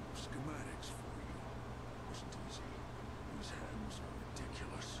with some schematics for you. Wasn't easy. These hands are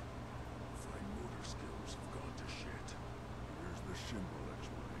ridiculous. Fine motor skills have gone to shit. Here's the simple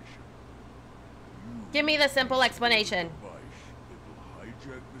explanation. Give me the simple explanation.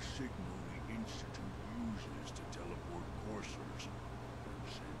 Hijack the signal the Institute uses to teleport coursers, and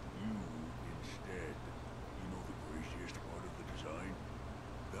send you instead. You know the craziest part of the design?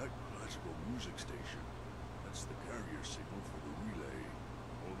 That classical music station. That's the carrier signal for the relay.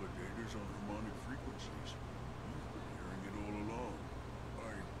 All the data's on harmonic frequencies. You've been hearing it all along.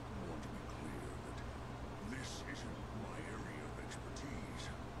 I want to be clear that this isn't my area of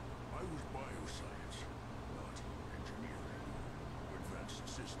expertise. I was bioscience, not engineering, advanced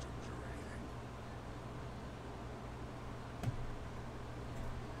systems or anything.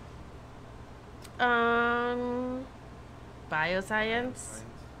 Bioscience?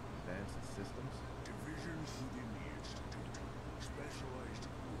 Advanced systems? Divisions within the Institute, specialized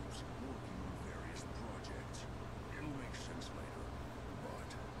groups working on various projects. It'll make sense later, but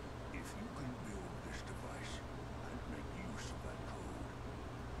if you can build this device and make use of that code,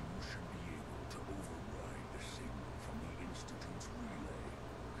 you should be able to override the signal from the Institute's relay.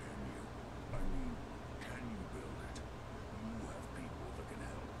 Can you? I mean, can you build it? You have people that can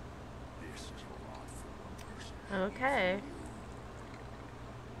help. This is a lot for one person. Okay.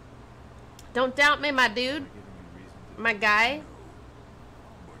 Don't doubt me, my dude. Giving you reason to My guy.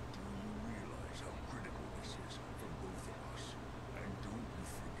 But do you realize how critical this is for both of us? And don't you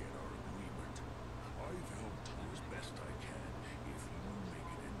forget our agreement. I've helped you as best I can. If you make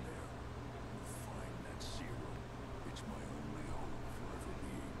it in there, you'll find that serum. It's my only hope for ever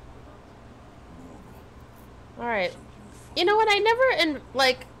being normal. Alright. So you You know what? I never,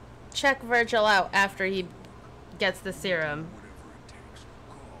 check Virgil out after he gets the serum. whatever it takes,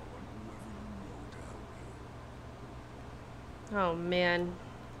 call on whoever you know to help you. Oh, man.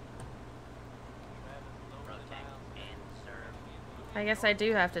 I guess I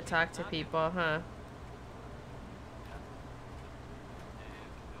do have to talk to people, huh?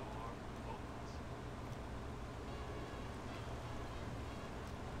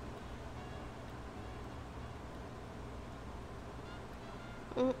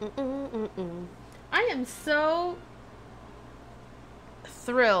 I am so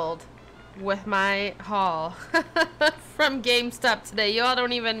thrilled with my haul from GameStop today. You all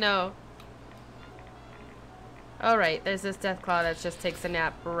don't even know. Alright, there's this Deathclaw that just takes a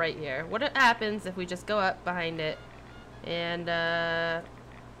nap right here. What happens if we just go up behind it and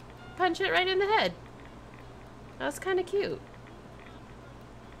punch it right in the head? That's kind of cute.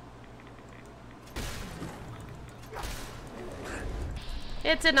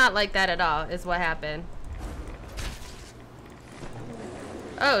 It did not like that at all, is what happened.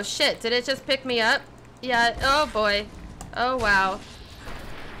 Oh shit, did it just pick me up? Yeah, oh boy. Oh wow.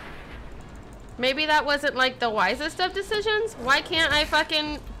 Maybe that wasn't like the wisest of decisions? Why can't I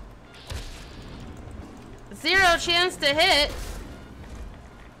fucking... 0 chance to hit?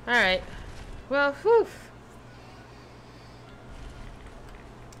 Alright. Well, whew.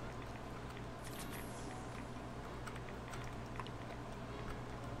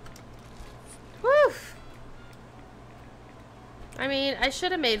 Whew. I mean, I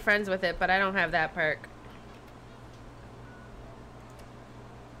should have made friends with it, but I don't have that perk.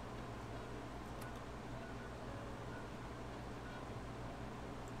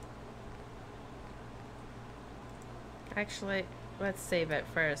 Actually, let's save it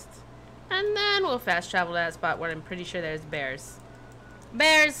first. And then we'll fast travel to that spot where I'm pretty sure there's bears.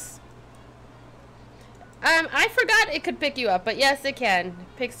 Bears! I forgot it could pick you up, but yes, it can.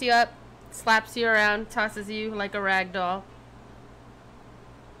 Picks you up, slaps you around, tosses you like a rag doll.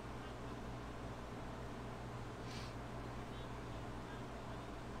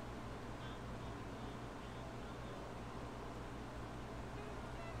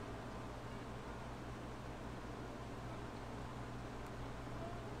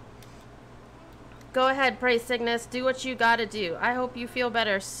 Go ahead, pray Cygnus. Do what you gotta do. I hope you feel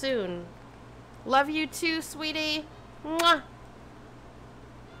better soon. Love you too, sweetie. Mwah.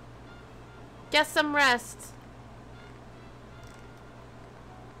 Get some rest.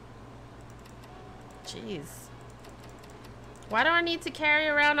 Jeez. Why do I need to carry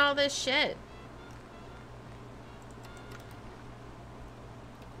around all this shit?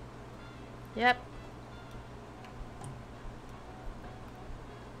 Yep.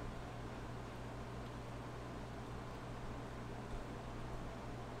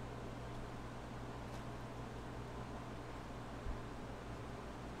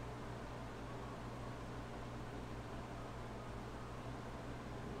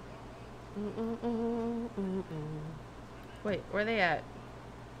 Wait, where are they at?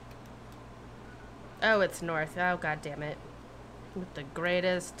 Oh, it's north. Oh, god damn it. With the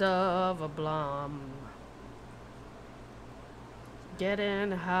greatest of aplomb.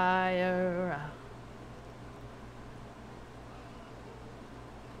 Getting higher.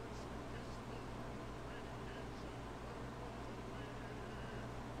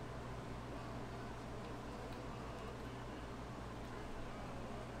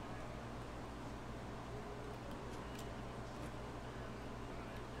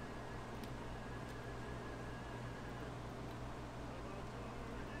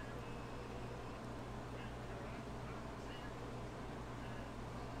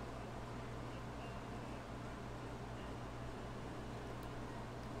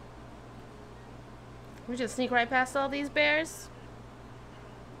 We just sneak right past all these bears.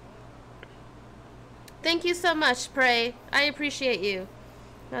 Thank you so much, Prey. I appreciate you.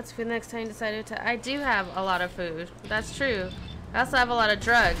 That's for the next time you decided to... I do have a lot of food. That's true. I also have a lot of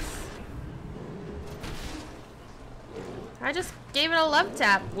drugs. I just gave it a love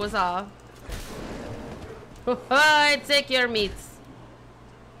tap, was all. I take your meats.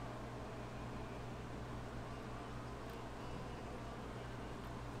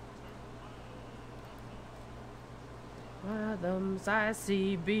 Fathoms, I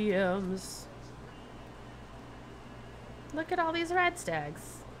see BMs. Look at all these red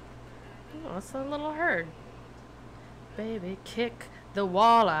stags. Oh, it's a little herd. Baby, kick the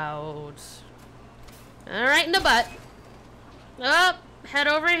wall out. Alright in the butt. Up, head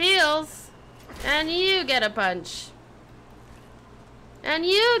over heels. And you get a punch. And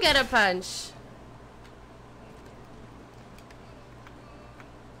you get a punch.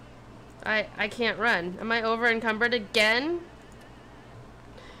 I can't run. Am I over encumbered again?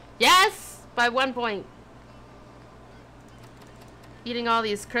 Yes! By 1 point. Eating all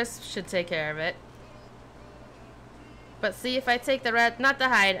these crisps should take care of it. But see, if I take the red, not the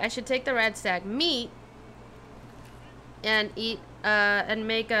hide, I should take the red stag meat and eat, and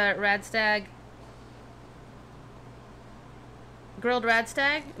make a red stag, grilled red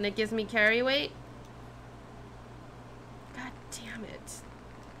stag, and it gives me carry weight. God damn it.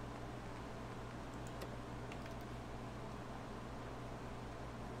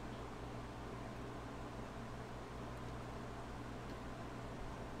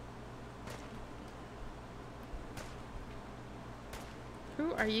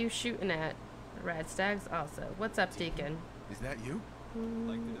 Who are you shooting at? Rad stags also. What's up, Deacon? Is that you?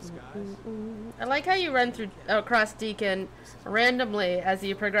 Like the disguise? I like how you run through across Deacon randomly as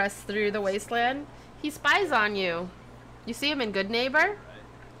you progress through the wasteland. He spies on you. You see him in Good Neighbor?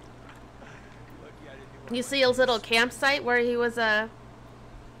 You see his little campsite where he was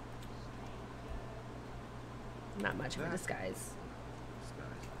Not much of a That- disguise.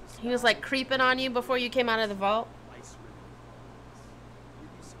 Disguise. He was like creeping on you before you came out of the vault. Ice-ridden forest.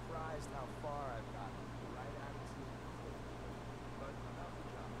 You'd be surprised how far I've gotten right out into the cold. But about the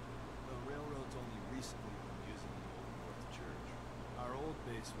job. The railroad's only recently been using the Old North Church. Our old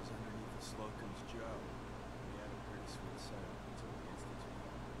base was underneath the Slocum's Joe. We had a pretty sweet setup until the Institute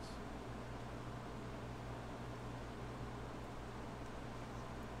found us.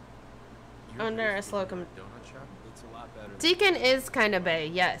 Your Under base a was Slocum. that donut shop? It's a lot better than Deacon is kind of bae,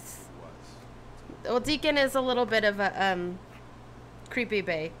 yes. it was. Well, Deacon is a little bit of a creepy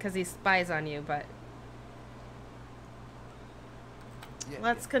bae because he spies on you, but Yeah,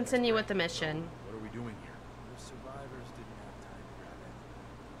 let's yeah, continue that's with the right. mission. What are we doing here? The survivors didn't have time to grab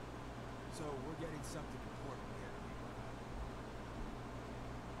anything. So we're getting something important here.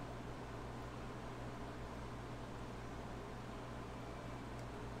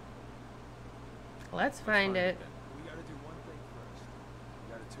 Let's find it. then. We gotta do one thing first.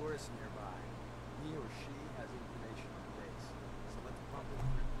 We got a tourist nearby. He or she has information on the base. So let's pump it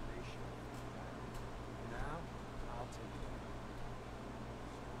for information. For now, I'll take it.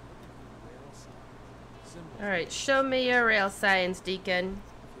 Looking for the rail signs. Symbols. All right, show me your rail signs, Deacon.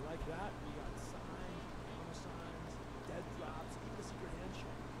 If you like that, we got signs, counter signs, dead drops, even a secret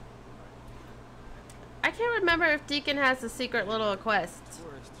handshake. I can't remember if Deacon has a secret little quest.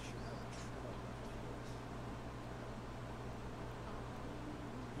 Tourists should have a trail left for us.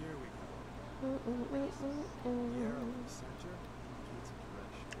 Here we go. The arrow in the center indicates a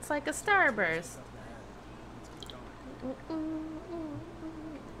direction. It's like a starburst. Up ahead. Let's keep going.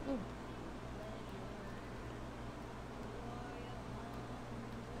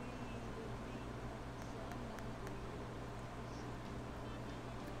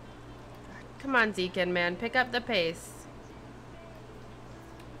 Come on, Deacon, man. Pick up the pace.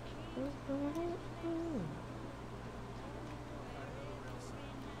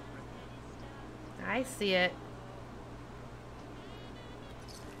 I see it.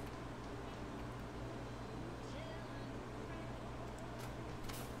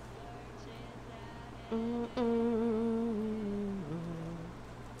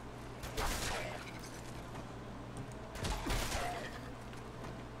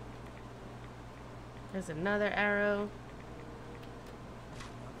 There's another arrow.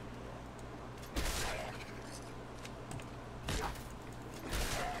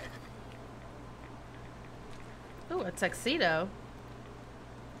 Ooh, a tuxedo.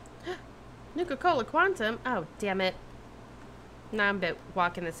 Nuka-Cola Quantum. Oh, damn it. Now I'm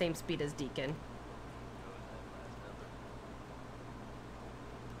walking the same speed as Deacon.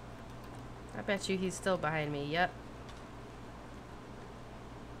 I bet you he's still behind me. Yep.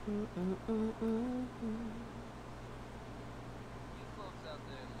 You folks out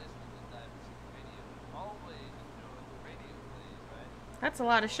there listening to Diamond Radio always enjoy the radio plays, right? That's a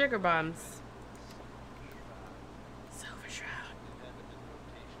lot of sugar bombs. Silver Shroud. We've had them in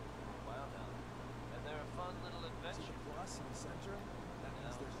rotation for a while now, and they're a fun little See adventure. the plus in the center? That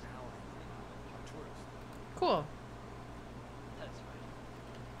means there's an ally. A tourist. Cool. That's right.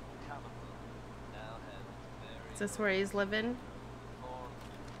 Comic book now has very Is this where he's living? form.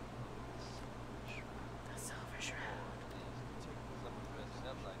 The Silver Shroud. Someone dressing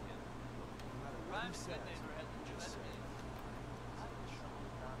up like him. No matter what he Rhymes says, good neighbor has the just say,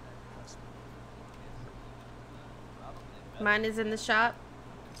 trust me. Probably. Mine is in the shop.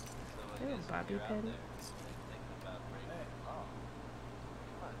 So I Ooh, guess if bobby you're out pin. there thinking about breaking the law,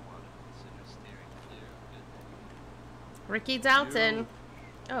 you might want to consider steering clear of good neighbors. Ricky Dalton.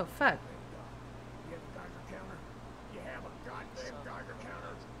 Oh, fuck. You have a Geiger counter? You have a goddamn Geiger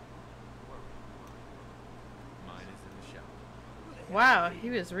counter? Mine is in the shop. Wow, he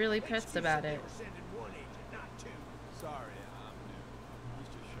was really pissed about it. They were sending one agent, not two. Sorry, I'm new. He's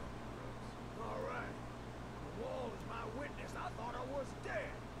just showing me the ropes. All right. The wall is my witness. I thought I was dead.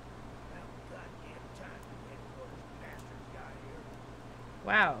 Now, goddamn time to get what those bastards got here.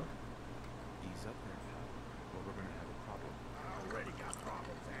 Wow. Ease up there, pal. Or we're gonna have a problem. I already got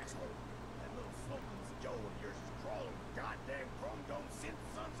problems, asshole. That little Slocum's Joe of yours is crawling with goddamn chrome dome synth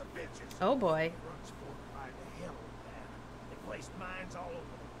sons of bitches. Oh boy. Runs fortified the hell of that. They placed mines all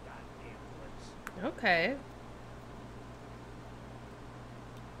over the goddamn place. Okay.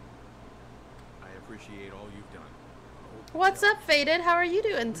 I appreciate all you've done. What's up, Faded? How are you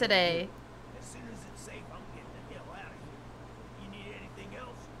doing today? As soon as it's safe, I'm getting the hell out of here. You need anything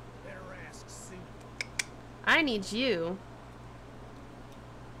else? Better ask soon. I need you.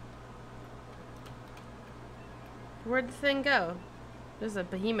 Where'd the thing go? There's a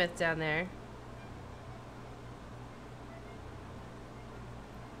behemoth down there.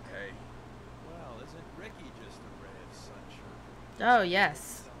 Hey, Well, isn't Ricky just a Oh,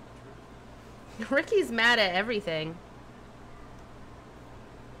 yes. Ricky's mad at everything.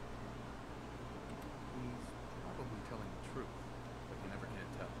 He's probably telling the truth, but you never can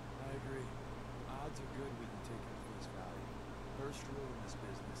tell. I agree. Odds are good we can take it at face value. First rule in this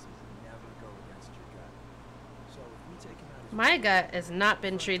business is never go against your gut. So if we take him out of My gut has not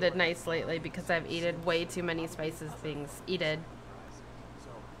been treated nice lately because I've eaten way too many spices things. Eated.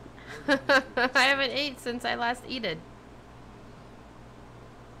 so I haven't ate since I last eated.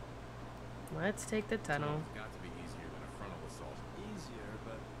 Let's take the tunnel. It's got to be easier than a frontal assault. easier,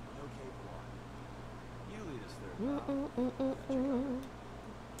 but no cable on. You lead us there, pal.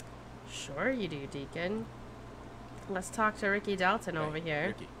 Sure you do, Deacon. Let's talk to Ricky Dalton over Hey, here.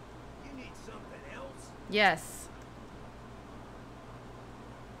 Ricky, You need something else? Yes.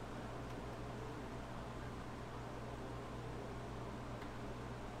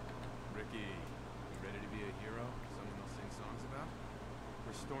 Ricky, you ready to be a hero? Someone else sing songs about?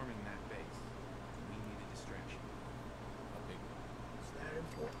 We're storming that base. We need a distraction. A big one. Is that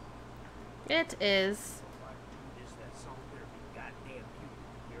important? It is. If I do this, that song better be goddamn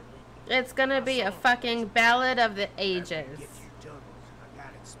beautiful, hear me? It's gonna be a fucking ballad of the ages. Get your tunnels. I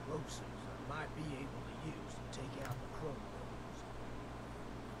got explosives I might be able to use to take out the chromos.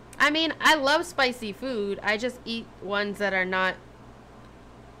 I mean, I love spicy food. I just eat ones that are not...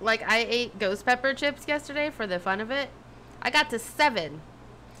 Like, I ate ghost pepper chips yesterday for the fun of it. I got to 7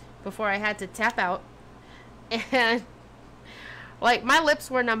 before I had to tap out. And, like, my lips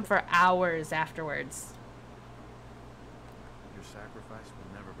were numb for hours afterwards. Your sacrifice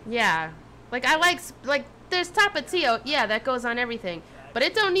will never be. Yeah. Like, I like, there's Tapatio. Yeah, that goes on everything. But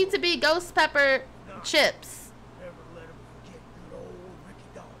it don't need to be ghost pepper chips. Never let him forget good old Ricky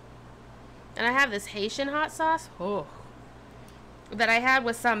Dalton. And I have this Haitian hot sauce. Oh. That I had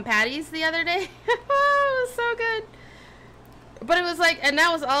with some patties the other day. It was so good. But it was like, and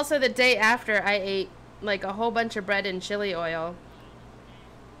that was also the day after I ate like a whole bunch of bread and chili oil.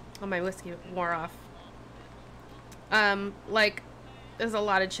 Oh, my whiskey wore off. Like, there's a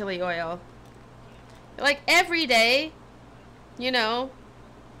lot of chili oil. Like, every day, you know.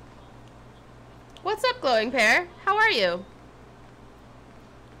 What's up, Glowing Pear? How are you?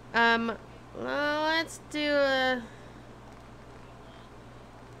 Let's do a...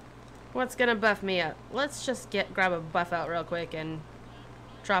 What's gonna buff me up? Let's just grab a buff out real quick and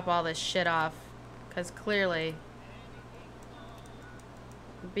drop all this shit off. Because clearly,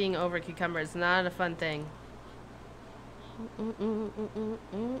 being over cucumber is not a fun thing.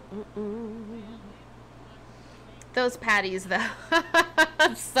 Those patties, though.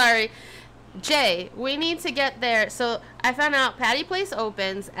 I'm sorry. Jay, we need to get there. So, I found out Patty Place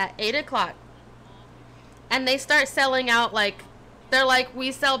opens at 8 o'clock. And they start selling out, like... They're like,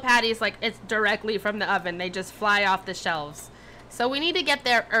 we sell patties like it's directly from the oven. They just fly off the shelves. So we need to get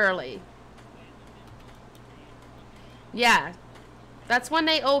there early. Yeah. That's when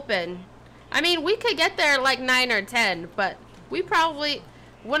they open. I mean, we could get there like 9 or 10, but we probably...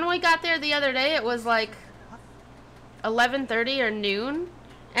 When we got there the other day, it was like 11:30 or noon.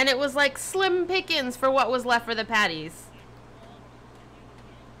 And it was like slim pickings for what was left for the patties.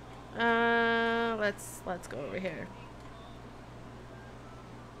 Let's go over here.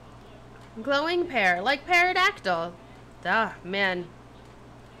 Glowing Pear, like Pterodactyl. Ah, man.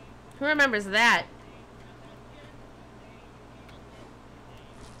 Who remembers that?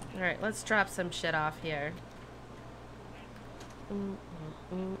 Alright, let's drop some shit off here.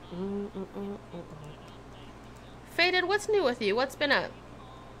 Faded, what's new with you? What's been up?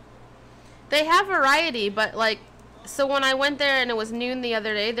 They have variety, but like... So when I went there and it was noon the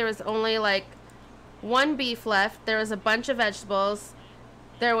other day, there was only like 1 beef left. There was a bunch of vegetables.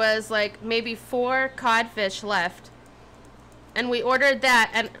 There was like maybe 4 codfish left. And we ordered that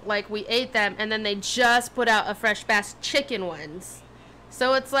and like we ate them and then they just put out a fresh batch chicken ones.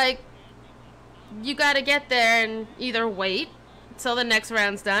 So it's like you gotta get there and either wait till the next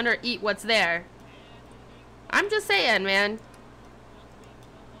round's done or eat what's there. I'm just saying, man.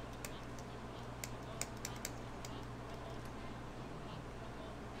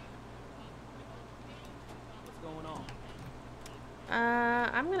 What's going on?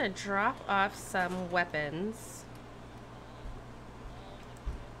 I'm gonna drop off some weapons.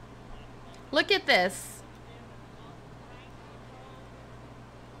 Look at this.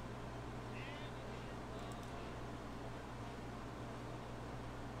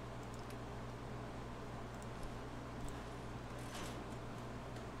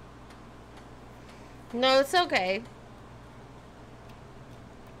 No, it's okay.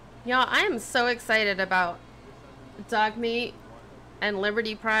 Y'all, I am so excited about dog meat and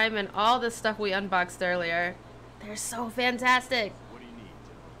Liberty Prime and all the stuff we unboxed earlier. They're so fantastic. What do you need,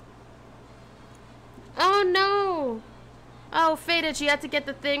 Joe? Oh no! Oh, Faded, you have to get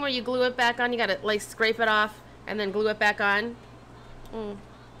the thing where you glue it back on. You gotta, like, scrape it off and then glue it back on. Mm.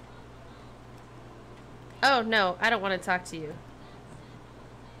 Oh no, I don't want to talk to you.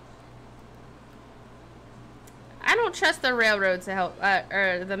 I don't trust the railroad to help,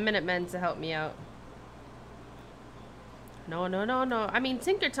 or the Minutemen to help me out. No, no, no, no. I mean,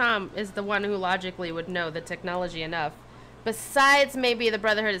 Tinker Tom is the one who logically would know the technology enough. Besides maybe the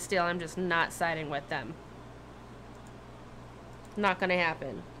Brotherhood of Steel, I'm just not siding with them. Not gonna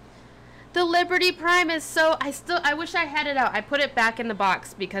happen. The Liberty Prime is so... I wish I had it out. I put it back in the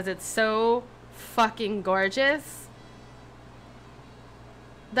box because it's so fucking gorgeous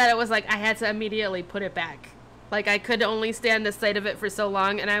that it was like I had to immediately put it back. Like, I could only stand the sight of it for so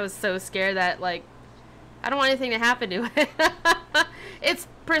long, and I was so scared that, like, I don't want anything to happen to it. It's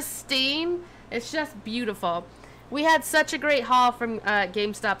pristine. It's just beautiful. We had such a great haul from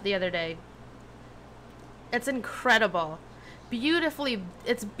GameStop the other day. It's incredible.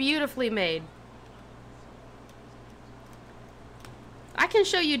 It's beautifully made. I can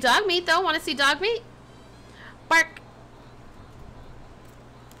show you dog meat, though. Want to see dog meat? Bark.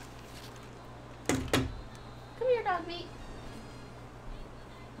 Come here, dog meat.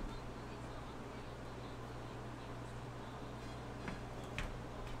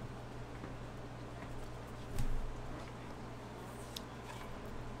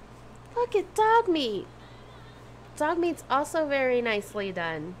 Look at dog meat. Dog meat's also very nicely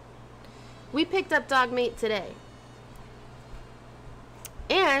done. We picked up dog meat today.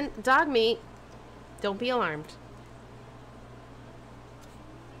 And dog meat, don't be alarmed,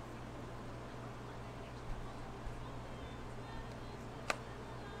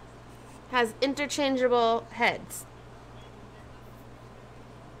 has interchangeable heads.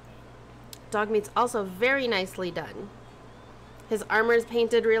 Dog meat's also very nicely done. His armor is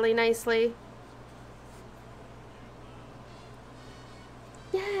painted really nicely.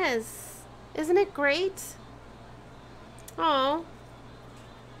 Yes. Isn't it great? Oh.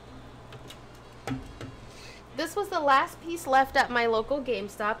 This was the last piece left at my local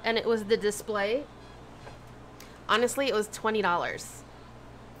GameStop, and it was the display. Honestly, it was $20.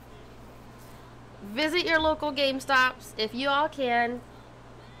 Visit your local GameStops if you all can.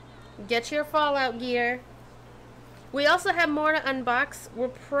 Get your Fallout gear. We also have more to unbox. We'll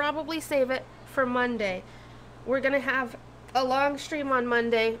probably save it for Monday. We're going to have a long stream on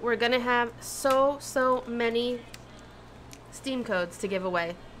Monday. We're going to have so many Steam codes to give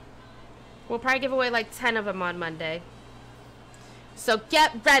away. We'll probably give away like 10 of them on Monday. So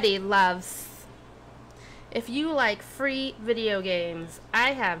get ready, loves. If you like free video games,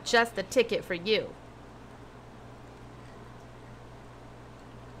 I have just the ticket for you.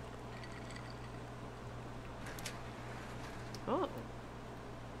 Oh.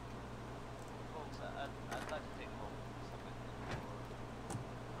 Folks, I'd like to take a moment for something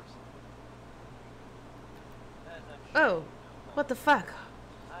personal. As I'm sure Oh. you know, What the fuck?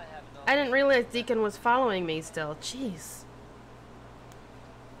 I didn't realize Deacon was following me still. Jeez. Thanks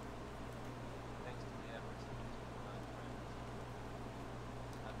to the efforts of these kind friends,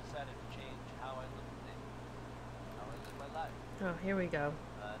 I've decided to change how I look at things, how I live my life. Oh, here we go.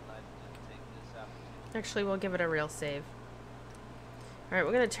 I'd like to take this opportunity. Actually, we'll give it a real save. Alright,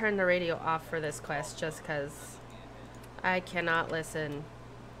 we're going to turn the radio off for this quest just because I cannot listen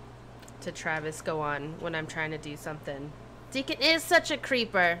to Travis go on when I'm trying to do something. Deacon is such a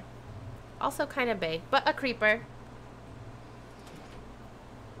creeper. Also kind of bae, but a creeper.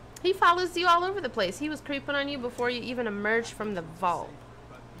 He follows you all over the place. He was creeping on you before you even emerged from the vault.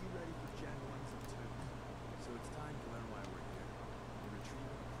 But be ready for Gen 1s and 2s. So it's time to learn why we're here. We're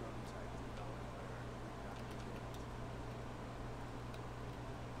retrieving a prototype developed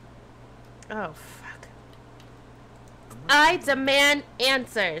by our Oh, fuck. I demand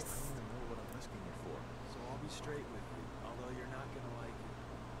answers. I don't know what I'm risking it for, so I'll be straight with you. Although you're not gonna like it.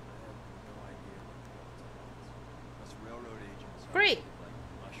 I have no idea what the prototype is. Us railroad agents are Great. like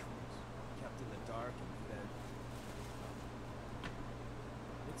mushrooms, kept in the dark and fed.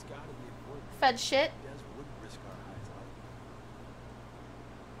 It's gotta be important. Fed shit. Des wouldn't risk our hides out.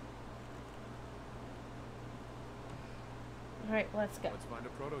 Alright, let's go. Let's find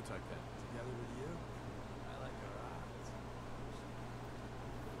a prototype then. Together with you, I like our odds.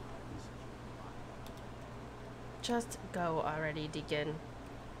 Just go already, Deacon.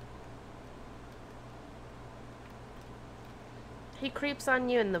 He creeps on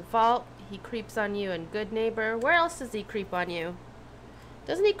you in the vault. He creeps on you in Good Neighbor. Where else does he creep on you?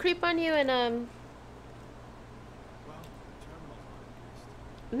 Doesn't he creep on you in, Well, the terminal's not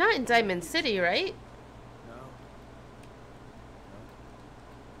increased. not in Diamond City, right? No,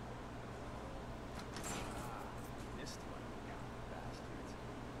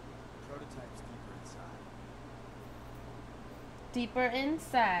 Deeper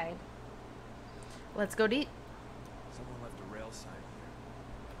inside. Let's go deep. Someone left a rail sign here.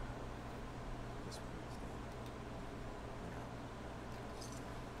 This one is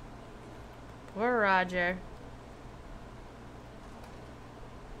Poor Roger.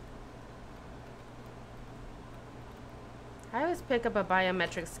 I always pick up a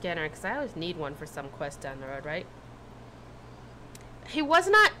biometric scanner because I always need one for some quest down the road, right? He was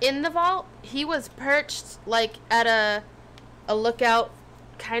not in the vault. He was perched like at a lookout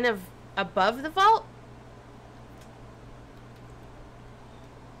kind of above the vault.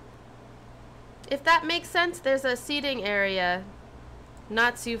 If that makes sense, there's a seating area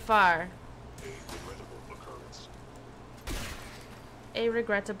not too far. A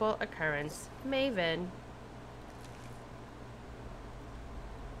regrettable occurrence. Maven.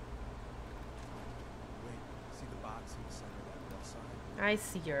 See the box in the center of that rail sign? I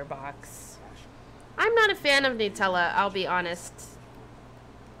see your box. I'm not a fan of Nutella, I'll be honest.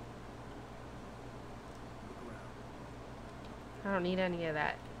 Look around. I don't need any of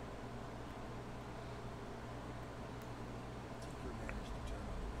that. Tinker managed to turn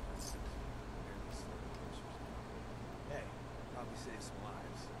on the lights. Barely slow the cursors down. Hey, probably saved some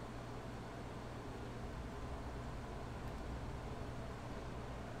lives.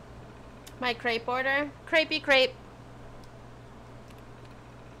 My crepe order? Crepey crepe.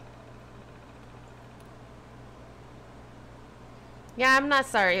 Yeah, I'm not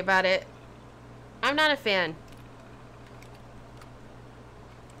sorry about it. I'm not a fan.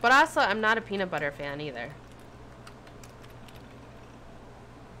 But also, I'm not a peanut butter fan either.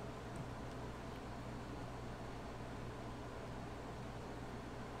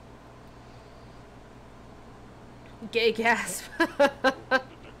 Gay gasp.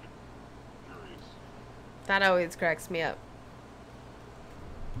 That always cracks me up.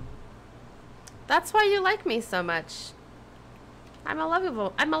 That's why you like me so much. I'm a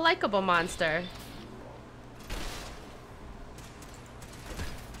likable monster.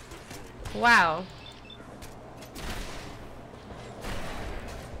 Wow.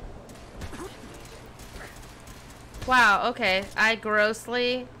 Wow, okay. I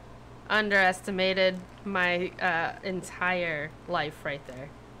grossly underestimated my entire life right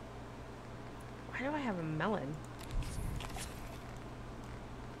there. Why do I have a melon?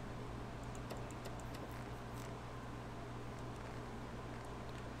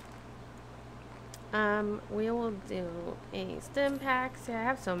 We will do a stim pack. See, I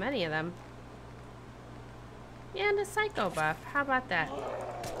have so many of them. And a psycho buff. How about that?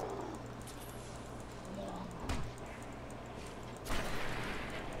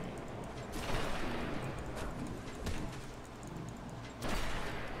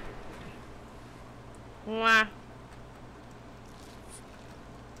 Mwah.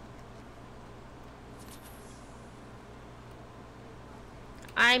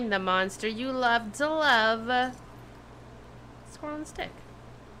 I'm the monster you love to love. Squirrel and stick.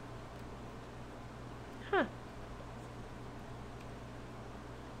 Huh.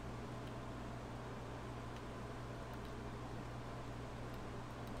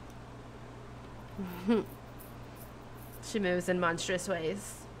 She moves in monstrous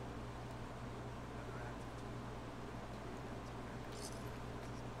ways.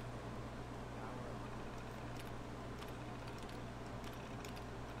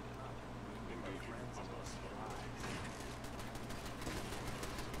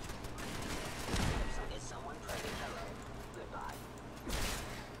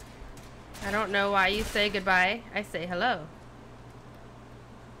 I don't know why you say goodbye. I say hello.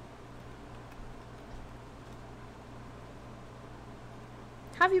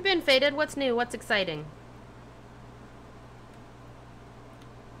 Have you been, Faded? What's new? What's exciting?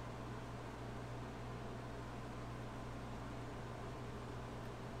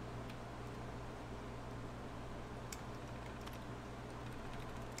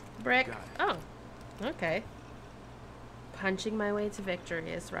 Brick. Oh, okay. Punching my way to victory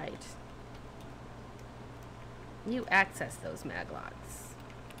is right. You access those maglocks.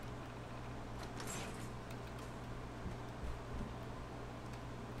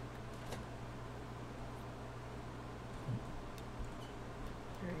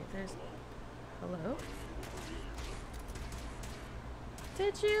 Alright, there's... Hello?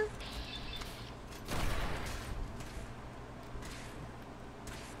 Did you?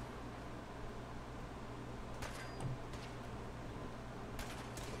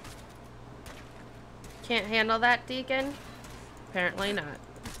 Can't handle that, Deacon? Apparently not.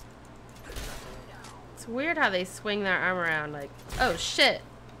 It's weird how they swing their arm around like... Oh, shit!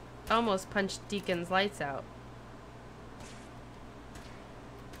 Almost punched Deacon's lights out.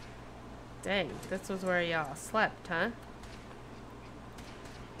 Dang, this was where y'all slept, huh?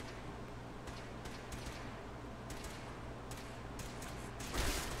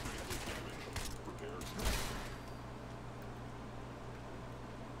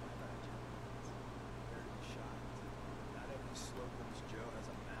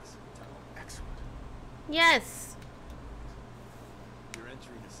 Yes. You're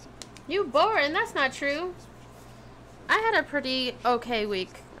entering a secret. You boring. That's not true. I had a pretty okay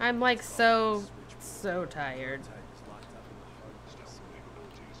week. I'm like so tired. Type is locked up in the heart of the city.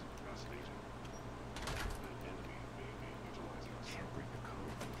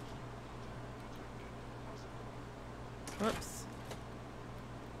 Whoops.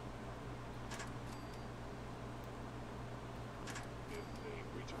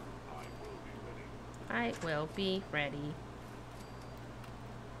 I will be ready.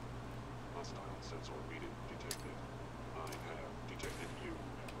 Hostile sensor reading detected. I have detected you.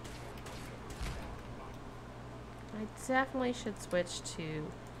 I definitely should switch to...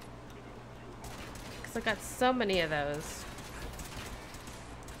 because I got so many of those.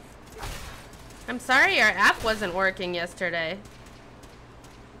 I'm sorry your app wasn't working yesterday.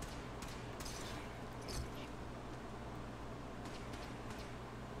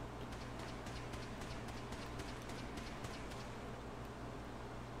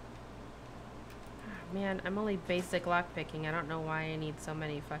 Man, I'm only basic lockpicking. I don't know why I need so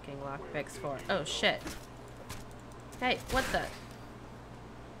many fucking lockpicks for. Oh shit. Hey, what the?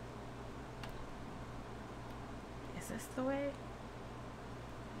 Is this the way?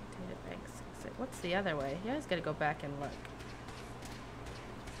 Data banks. What's the other way? You guys gotta go back and look.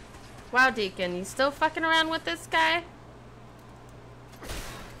 Wow, Deacon, you still fucking around with this guy?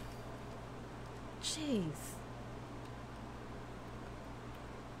 Jeez.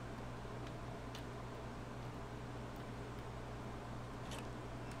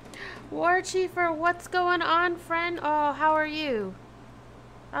 War Chiefer, what's going on, friend? Oh, how are you?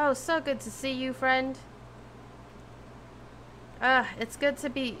 Oh, so good to see you, friend. It's good to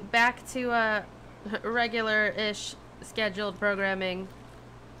be back to regular-ish scheduled programming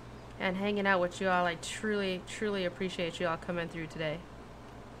and hanging out with you all. I truly, truly appreciate you all coming through today.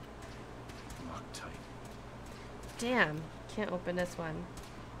 Locked tight. Damn, can't open this one.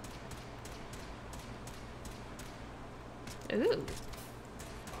 Ooh.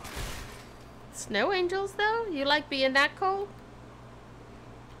 Snow angels, though? You like being that cold?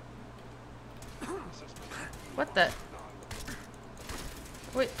 What the?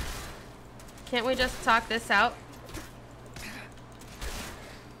 Wait. Can't we just talk this out?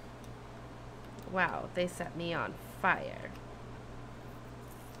 Wow, they set me on fire.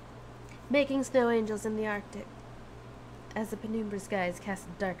 Making snow angels in the Arctic. As the penumbra skies cast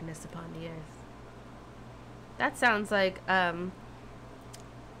darkness upon the earth. That sounds like,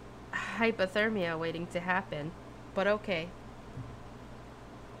 hypothermia waiting to happen, but okay.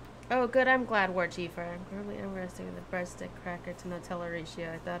 Oh, good. I'm glad, War Chiefer. I'm currently interested in the breadstick cracker to Nutella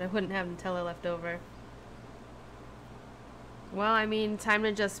ratio. I thought I wouldn't have Nutella left over. Well, I mean, time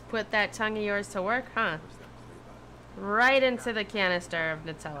to just put that tongue of yours to work, huh? Right into the canister of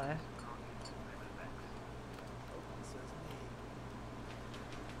Nutella.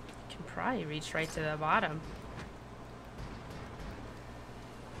 Can probably reach right to the bottom.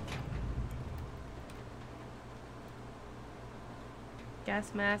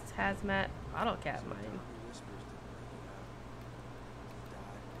 Gas mask, hazmat, bottle cap mine.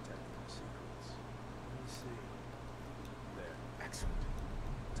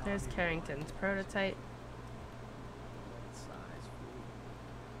 There's Carrington's prototype.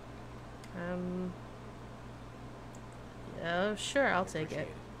 Oh, sure, I'll take it.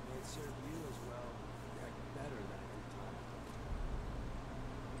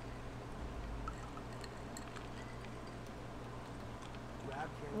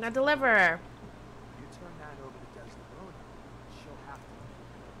 The deliverer. You turn that over to Desdemona, she'll have to.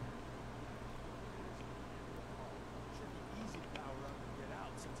 Should be easy to power up and get out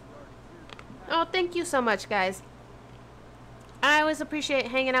since we already cleared. Oh, thank you so much, guys. I always appreciate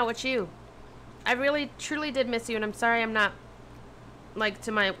hanging out with you. I really, truly did miss you, and I'm sorry I'm not, like,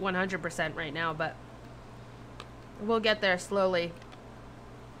 to my 100% right now, but we'll get there slowly.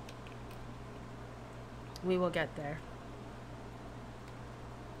 We will get there.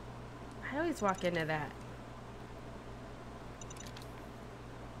 I always walk into that.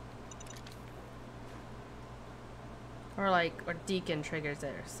 Or like, or Deacon triggers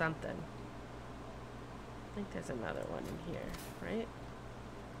it or something. I think there's another one in here, right?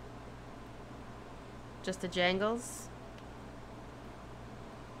 Just the jangles?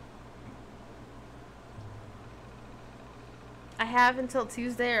 I have until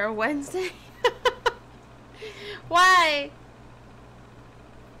Tuesday or Wednesday? Why?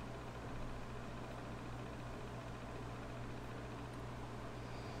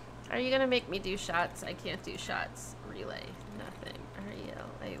 Are you gonna make me do shots? I can't do shots. Relay. Nothing.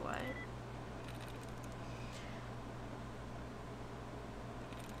 R-E-L-A-Y.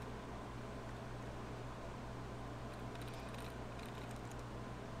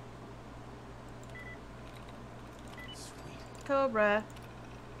 Cobra.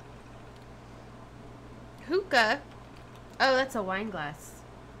 Hookah? Oh, that's a wine glass.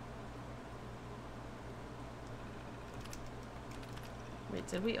 Wait,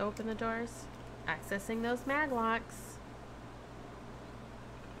 did we open the doors? Accessing those mag locks.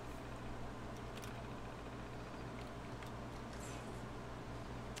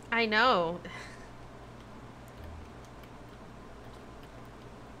 I know.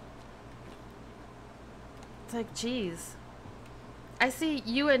 It's like, geez. I see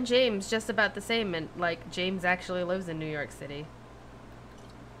you and James just about the same, and like James actually lives in New York City.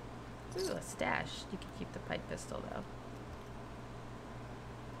 Ooh, a stash. You can keep the pipe pistol though.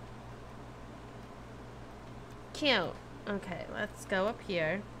 Cute. Okay, let's go up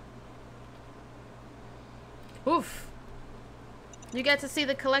here. Oof. You get to see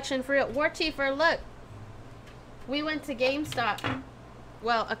the collection for it. War Chiefer, look. We went to GameStop.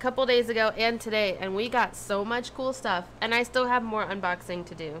 Well, a couple days ago and today, and we got so much cool stuff, and I still have more unboxing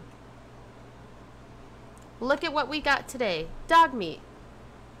to do. Look at what we got today. Dog meat.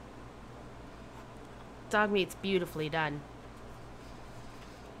 Dog meat's beautifully done.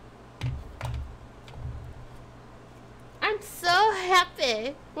 I'm so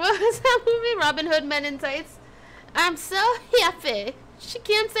happy. What was that movie? Robin Hood Men in Tights? I'm so happy. She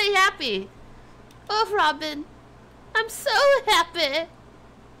can't say happy. Oh, Robin. I'm so happy.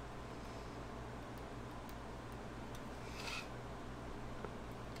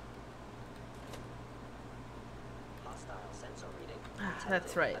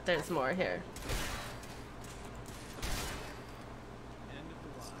 That's right. There's more here.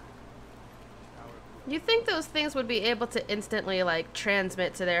 You think those things would be able to instantly like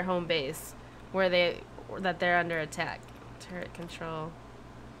transmit to their home base where they're under attack? Turret control.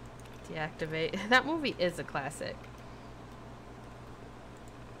 Deactivate. That movie is a classic.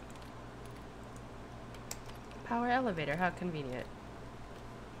 Power elevator. How convenient.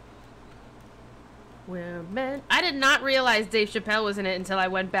 Women. I did not realize Dave Chappelle was in it until I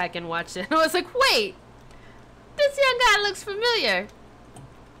went back and watched it. I was like, wait, this young guy looks familiar.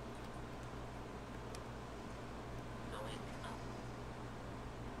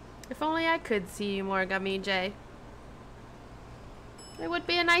 If only I could see you more, Gummy J. It would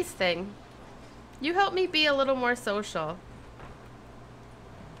be a nice thing. You help me be a little more social.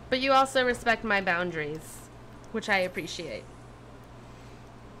 But you also respect my boundaries, which I appreciate.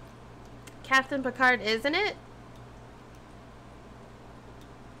 Captain Picard, isn't it?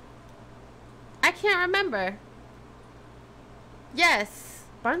 I can't remember. Yes,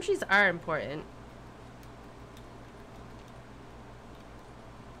 boundaries are important.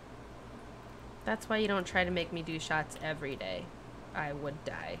 That's why you don't try to make me do shots every day. I would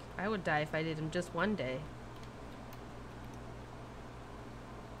die. I would die if I did them just one day.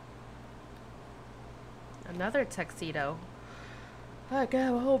 Another tuxedo. I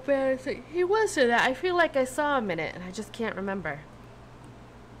got a whole bad thing. He was in that. I feel like I saw him in it, and I just can't remember.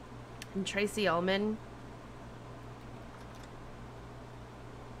 And Tracy Ullman.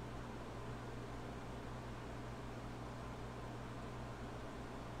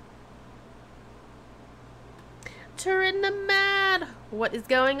 Turin the Mad. What is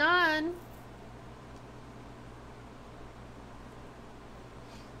going on?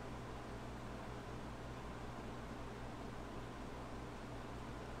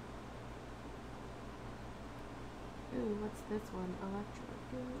 Ooh, what's this one? Electric.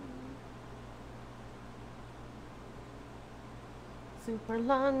 Super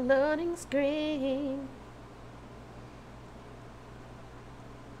long loading screen.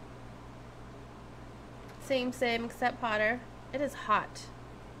 Same, except Potter. It is hot.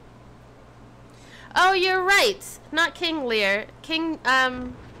 Oh, you're right. Not King Lear.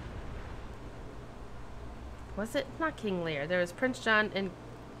 Was it? Not King Lear. There was Prince John and...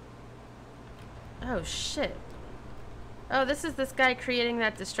 Oh, shit. Oh, this is this guy creating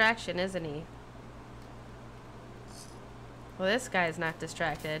that distraction, isn't he? Well, this guy's not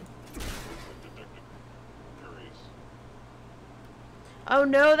distracted. Oh,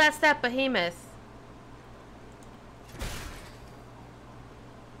 no, that's that behemoth.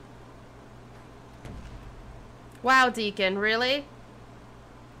 Wow, Deacon, really?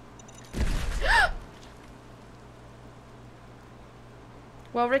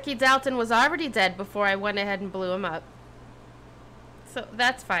 Well, Ricky Dalton was already dead before I went ahead and blew him up. So,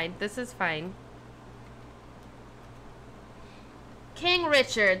 that's fine. This is fine. King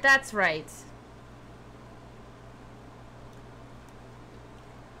Richard, that's right.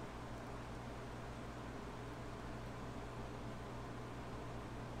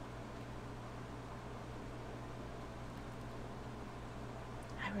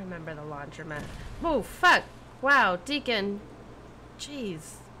 I remember the laundromat. Oh, fuck. Wow, Deacon.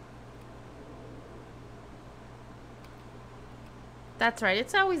 Jeez. That's right.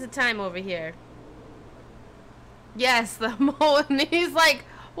 It's always a time over here. Yes, the mole. And he's like,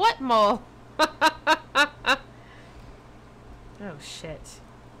 what mole? Oh, shit.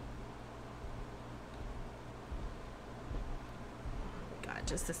 God,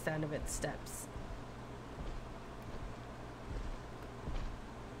 just the sound of its steps.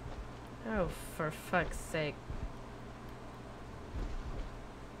 Oh, for fuck's sake.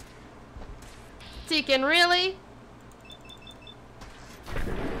 Deacon, really?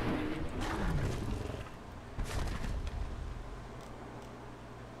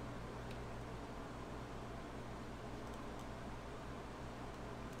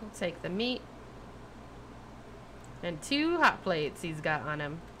 We'll take the meat. And 2 hot plates he's got on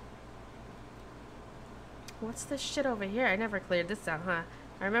him. What's this shit over here? I never cleared this out, huh?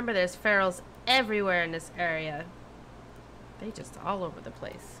 I remember there's ferals everywhere in this area. They just all over the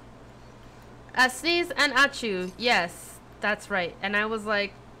place. Sneeze and Achu. Yes, that's right. And I was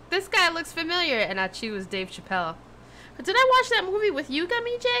like, this guy looks familiar. And Achu was Dave Chappelle. But did I watch that movie with you,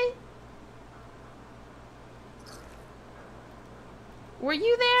 Gummy Jay? Were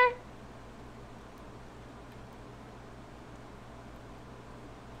you there?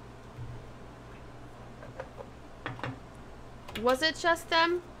 Was it just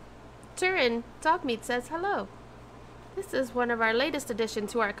them? Turin, Dogmeat says hello. This is one of our latest addition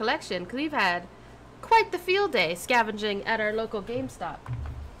to our collection, because we've had quite the field day scavenging at our local GameStop,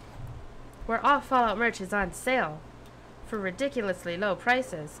 where all Fallout merch is on sale for ridiculously low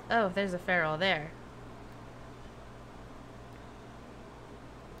prices. Oh, there's a feral there.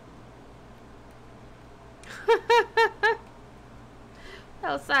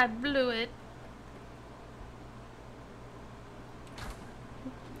 Else I blew it.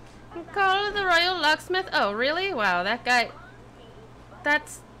 Call of the Royal Locksmith. Oh, really? Wow, that guy.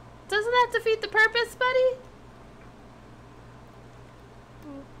 Doesn't that defeat the purpose, buddy?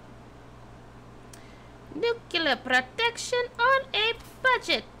 Nuclear protection on a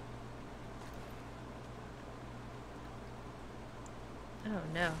budget. Oh,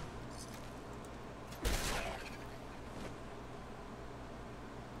 no.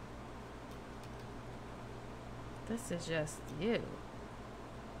 This is just you.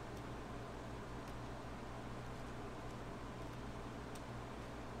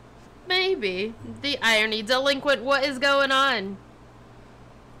 Maybe. The irony. Delinquent, what is going on?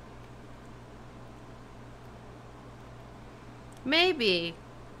 Maybe.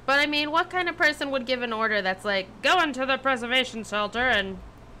 But I mean, what kind of person would give an order that's like, go into the preservation shelter and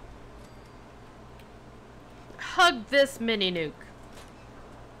hug this mini nuke?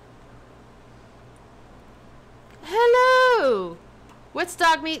 Hello! What's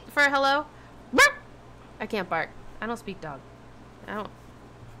dog meat for hello? Bark! I can't bark. I don't speak dog. I don't.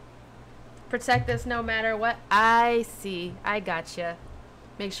 Protect this no matter what. I see. I gotcha.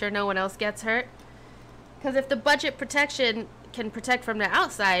 Make sure no one else gets hurt. Because if the budget protection can protect from the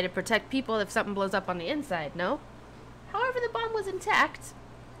outside and protect people if something blows up on the inside, no? However, the bomb was intact.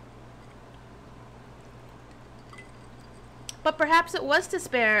 But perhaps it was to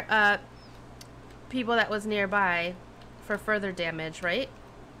spare people that was nearby for further damage, right?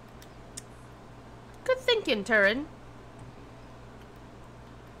 Good thinking, Turin.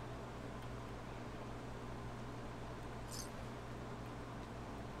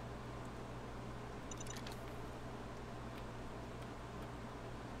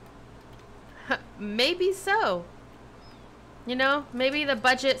 Maybe so. You know, maybe the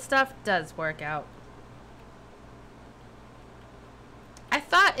budget stuff does work out. I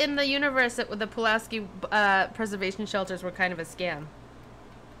thought in the universe that the Pulaski preservation shelters were kind of a scam.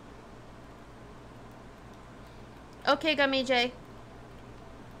 Okay, Gummy J.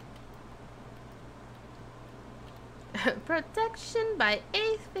 Protection by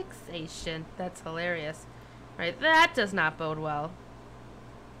asphyxiation. That's hilarious. Right, that does not bode well.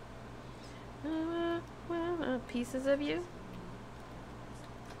 Pieces of you.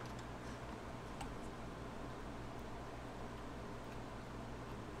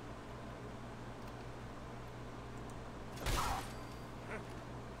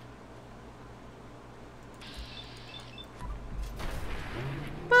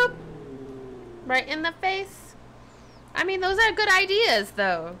 Boop. Right in the face. I mean, those are good ideas,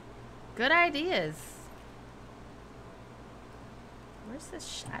 though. Good ideas. Where's the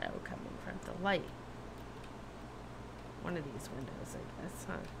shadow coming from? The light. One of these windows, I guess,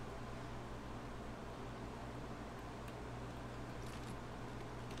 huh?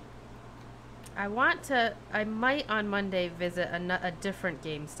 I might on Monday visit a different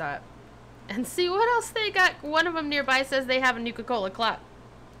GameStop and see what else they got. One of them nearby says they have a Nuka-Cola clock.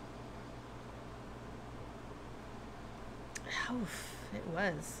 Oof, it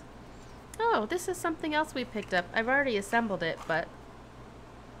was. Oh, this is something else we picked up. I've already assembled it, but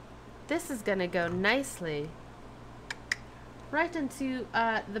this is gonna go nicely right into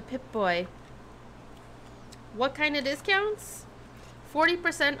the Pip-Boy. What kind of discounts?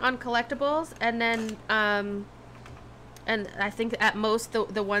 40% on collectibles, and then and I think at most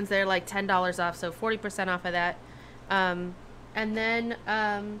the ones that are like $10 off, so 40% off of that. And then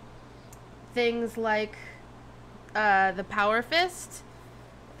things like the Power Fist,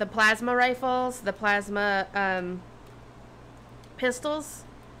 the plasma rifles, the plasma pistols,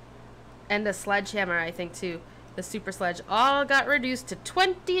 and the sledgehammer, I think too, the super sledge, all got reduced to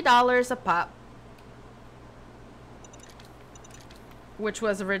 $20 a pop, which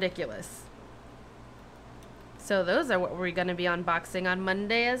was ridiculous. So those are what we're going to be unboxing on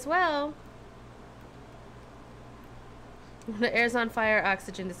Monday as well. When the air's on fire,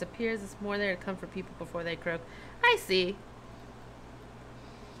 oxygen disappears. It's more there to comfort people before they croak. I see.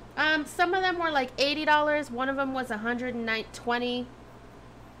 Some of them were like $80. One of them was $120.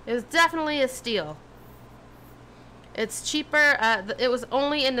 It was definitely a steal. It's cheaper. It was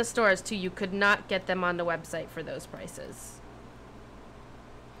only in the stores too. You could not get them on the website for those prices.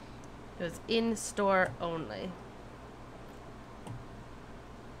 It was in store only.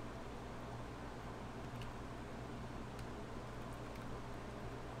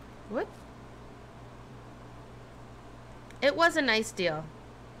 What? It was a nice deal.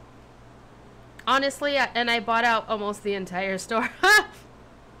 Honestly, and I bought out almost the entire store.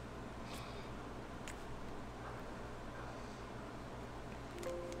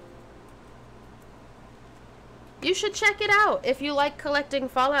 You should check it out if you like collecting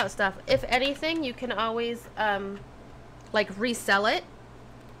Fallout stuff. If anything, you can always like resell it.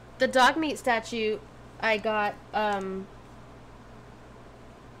 The dog meat statue I got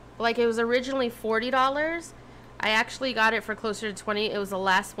like it was originally $40. I actually got it for closer to $20. It was the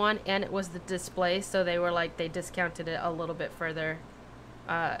last one, and it was the display, so they were like, they discounted it a little bit further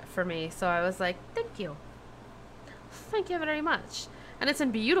for me. So I was like, thank you. Thank you very much. And it's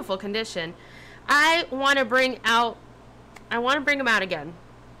in beautiful condition. I want to bring them out again.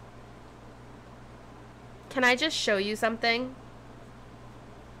 Can I just show you something?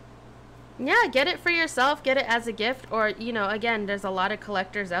 Yeah, get it for yourself, get it as a gift, or, you know, again, there's a lot of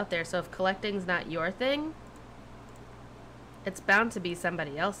collectors out there, so if collecting's not your thing, it's bound to be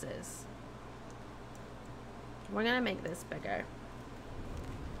somebody else's. We're gonna make this bigger.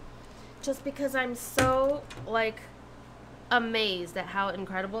 Just because I'm so, like, amazed at how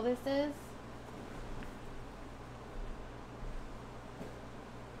incredible this is.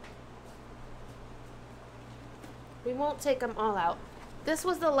 We won't take them all out. This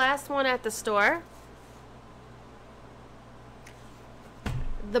was the last one at the store.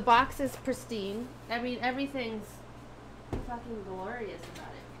 The box is pristine. I mean, everything's fucking glorious about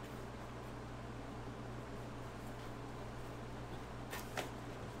it.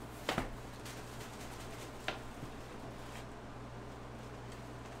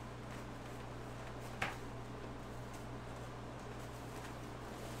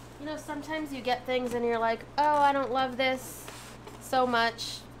 You know, sometimes you get things and you're like, oh, I don't love this so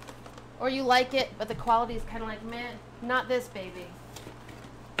much. Or you like it, but the quality is kind of like, man, not this, baby.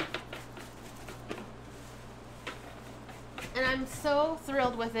 And I'm so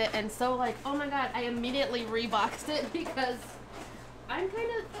thrilled with it and so like, oh my god, I immediately reboxed it because I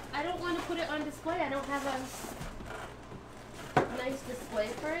don't want to put it on display. I don't have a nice display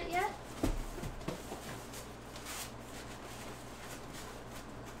for it yet.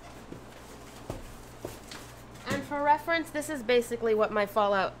 And for reference, this is basically what my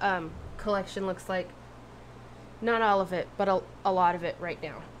Fallout collection looks like. Not all of it, but a lot of it right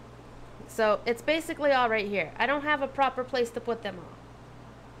now. So it's basically all right here. I don't have a proper place to put them all.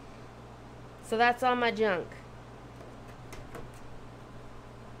 So that's all my junk.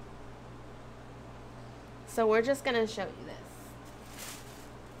 So we're just going to show you this.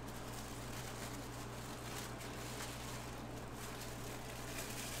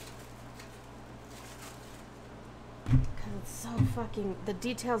 Because it's so fucking... The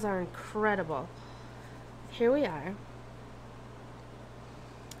details are incredible. Here we are.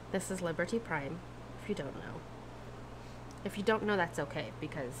 This is Liberty Prime, if you don't know. If you don't know, that's okay,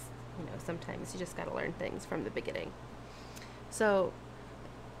 because, you know, sometimes you just gotta learn things from the beginning. So,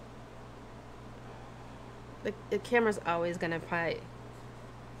 the camera's always gonna probably...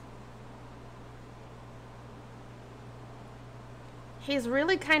 He's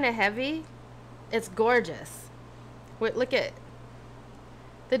really kind of heavy. It's gorgeous. Wait, look at...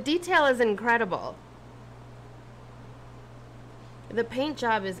 The detail is incredible. The paint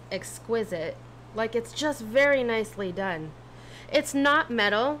job is exquisite. Like, it's just very nicely done. It's not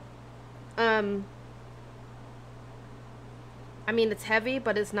metal. I mean, it's heavy,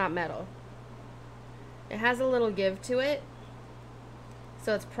 but it's not metal. It has a little give to it.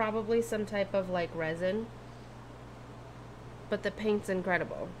 So it's probably some type of, like, resin. But the paint's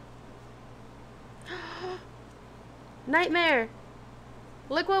incredible. Nightmare!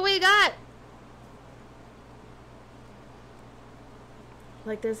 Look what we got!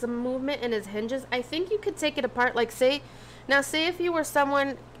 Like, there's some movement in his hinges. I think you could take it apart. Like, say if you were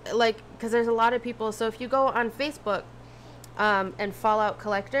someone, like, because there's a lot of people. So if you go on Facebook and Fallout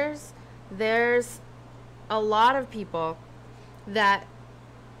collectors, there's a lot of people that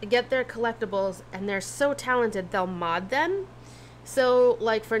get their collectibles and they're so talented, they'll mod them. So,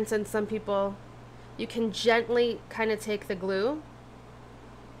 like, for instance, some people, you can gently kind of take the glue,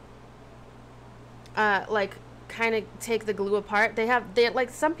 like, kind of take the glue apart. They like,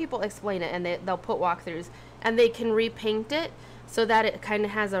 some people explain it and they'll put walkthroughs and they can repaint it so that it kind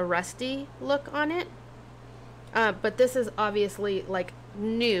of has a rusty look on it. But this is obviously, like,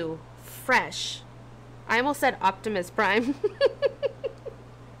 new, fresh. I almost said Optimus Prime.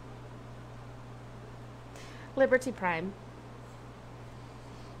 Liberty Prime.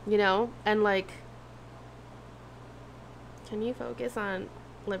 You know, and, like, can you focus on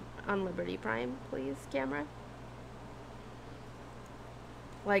Liberty Prime, please, camera?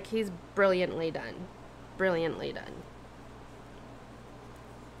 Like, he's brilliantly done. Brilliantly done.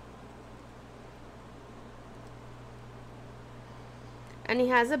 And he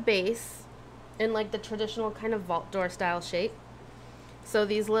has a base in, like, the traditional kind of vault door style shape. So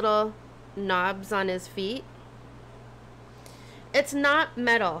these little knobs on his feet. It's not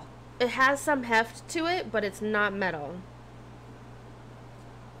metal. It has some heft to it, but it's not metal.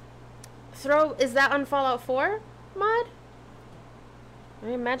 Is that on Fallout 4 mod? I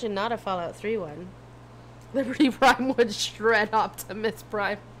imagine not a Fallout 3 one. Liberty Prime would shred Optimus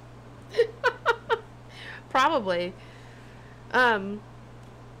Prime. Probably. But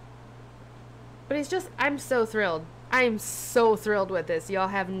he's just, I'm so thrilled. I am so thrilled with this. Y'all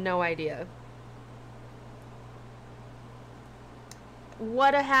have no idea.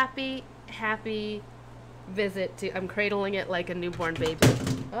 What a happy, happy visit to, I'm cradling it like a newborn baby.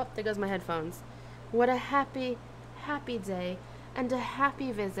 Oh, there goes my headphones. What a happy, happy day and a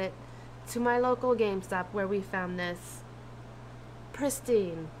happy visit to my local GameStop where we found this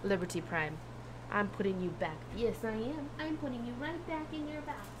pristine Liberty Prime. I'm putting you back. Yes, I am. I'm putting you right back in your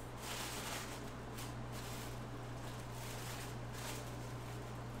box.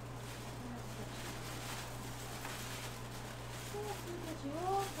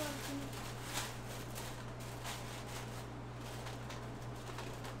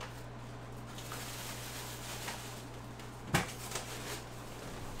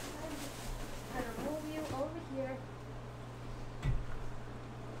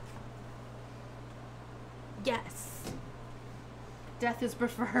 Yes. Death is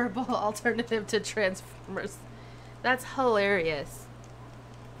preferable alternative to Transformers. That's hilarious.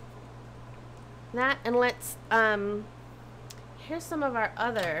 That, and let's, here's some of our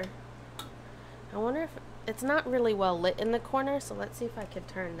other, I wonder if, it's not really well lit in the corner, so let's see if I can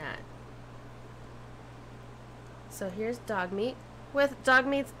turn that. So here's Dog Meat, with Dog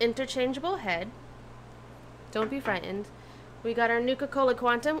Meat's interchangeable head. Don't be frightened. We got our Nuka-Cola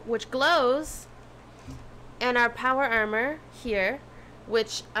Quantum, which glows, and our power armor here,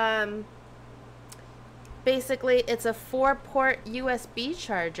 which, basically it's a 4-port USB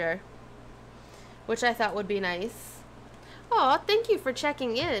charger, which I thought would be nice. Oh, thank you for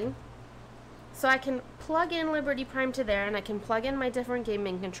checking in. So I can plug in Liberty Prime to there, and I can plug in my different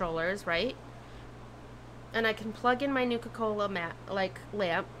gaming controllers, right? And I can plug in my Nuka-Cola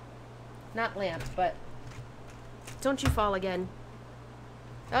lamp. Not lamp, but don't you fall again.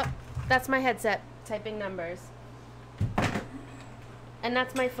 Oh, that's my headset typing numbers. And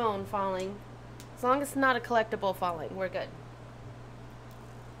that's my phone falling. As long as it's not a collectible falling, we're good.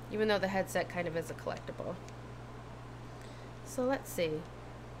 Even though the headset kind of is a collectible. So let's see.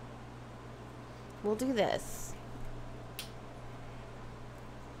 We'll do this.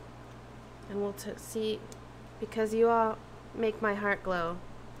 And we'll see, because you all make my heart glow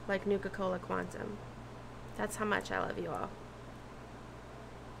like Nuka-Cola Quantum. That's how much I love you all.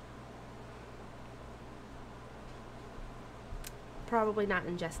 Probably not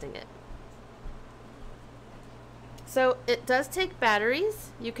ingesting it. So it does take batteries.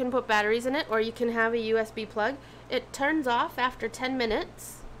 You can put batteries in it, or you can have a USB plug. It turns off after 10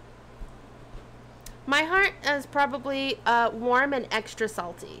 minutes. My heart is probably warm and extra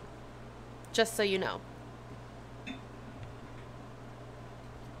salty. Just so you know.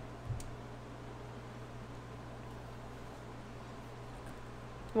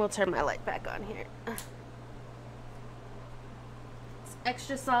 We'll turn my light back on here. It's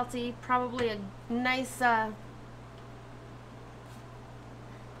extra salty. Probably a nice,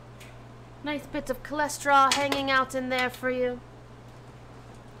 nice bit of cholesterol hanging out in there for you.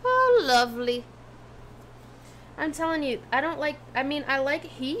 Oh, lovely. I'm telling you, I don't like, I mean, I like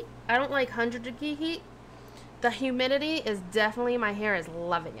heat. I don't like 100-degree heat. The humidity is definitely, my hair is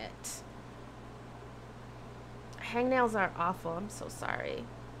loving it. Hangnails are awful. I'm so sorry.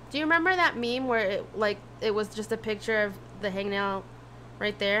 Do you remember that meme where it was just a picture of the hangnail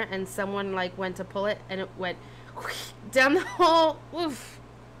right there and someone like went to pull it and it went down the whole, oof.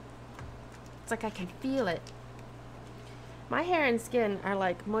 It's like I can feel it. My hair and skin are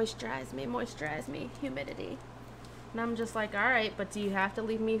like, moisturize me, humidity. And I'm just like, all right, but do you have to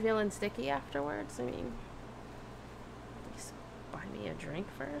leave me feeling sticky afterwards? I mean, please buy me a drink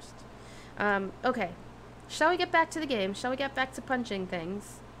first. Okay. Shall we get back to the game? Shall we get back to punching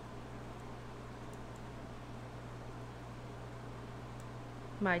things?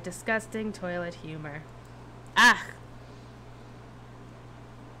 My disgusting toilet humor. Ah!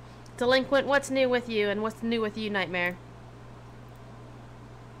 Delinquent, what's new with you and what's new with you, Nightmare?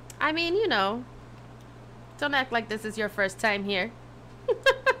 I mean, you know. Don't act like this is your first time here.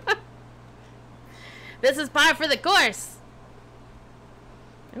 This is par for the course.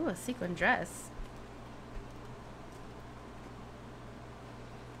 Ooh, a sequin dress.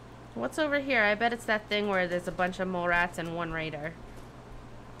 What's over here? I bet it's that thing where there's a bunch of mole rats and one raider.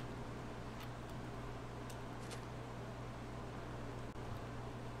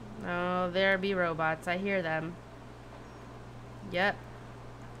 Oh, there be robots. I hear them. Yep.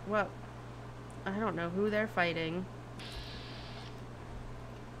 Well, I don't know who they're fighting.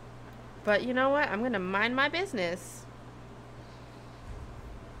 But you know what? I'm gonna mind my business.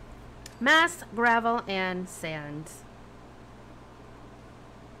 Mass, gravel, and sand.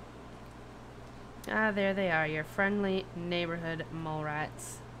 Ah, there they are, your friendly neighborhood mole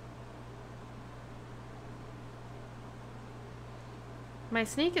rats. My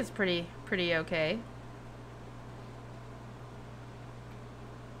sneak is pretty okay.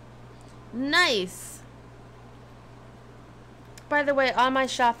 Nice! By the way, all my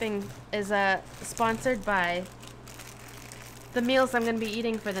shopping is sponsored by the meals I'm going to be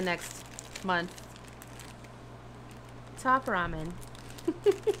eating for the next month. Top ramen.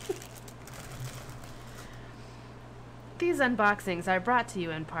 These unboxings are brought to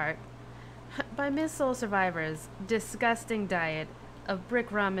you in part by Miss Soul Survivor's disgusting diet of brick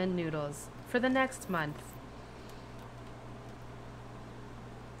ramen noodles for the next month.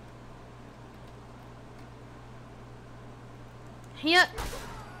 Here.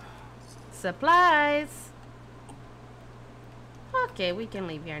 Supplies. Okay, we can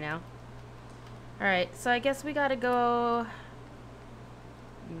leave here now. Alright, so I guess we gotta go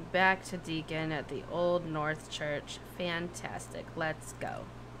back to Deacon at the Old North Church. Fantastic. Let's go.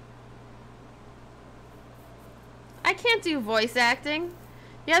 I can't do voice acting.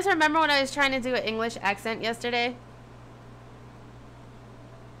 You guys remember when I was trying to do an English accent yesterday?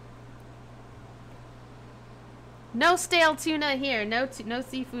 No stale tuna here. No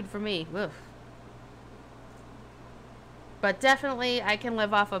seafood for me. Oof. But definitely I can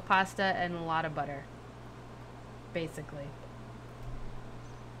live off of pasta and a lot of butter. Basically.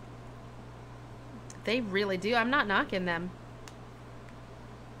 They really do. I'm not knocking them.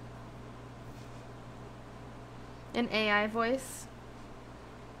 An AI voice.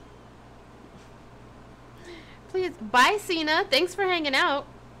 Please. Bye, Cena. Thanks for hanging out.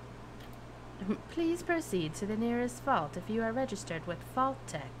 Please proceed to the nearest vault if you are registered with Vault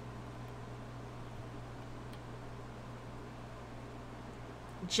Tech.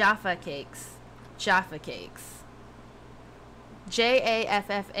 Jaffa cakes. Jaffa cakes.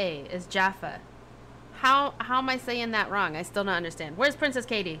 Jaffa is Jaffa. How am I saying that wrong? I still don't understand. Where's Princess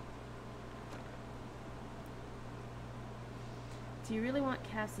Katie? Do you really want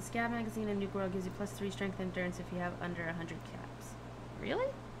caps? The Scab magazine in New World gives you +3 strength and endurance if you have under 100 caps. Really?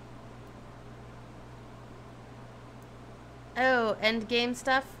 Oh, end game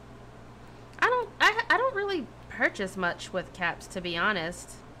stuff? I don't really purchase much with caps, to be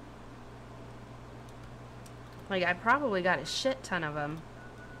honest. Like, I probably got a shit ton of them.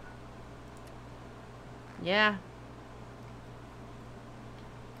 Yeah.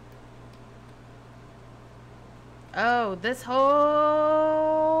 Oh, this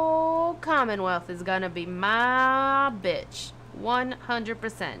whole Commonwealth is gonna be my bitch.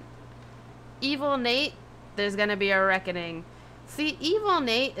 100%. Evil Nate, there's gonna be a reckoning. See, Evil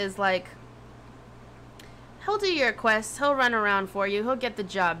Nate is like, he'll do your quests, he'll run around for you, he'll get the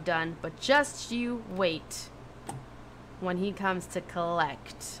job done, but just you wait when he comes to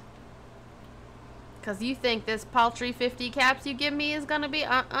collect. Cause you think this paltry 50 caps you give me is gonna be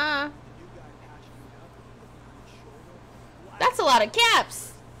That's a lot of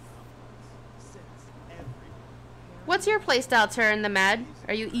caps! What's your playstyle, Turn the Mad?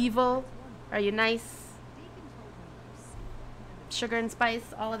 Are you evil? Are you nice? Sugar and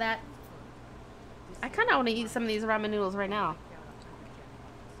spice, all of that? I kinda wanna eat some of these ramen noodles right now.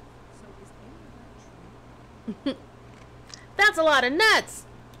 That's a lot of nuts!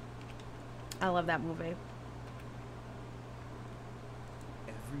 I love that movie.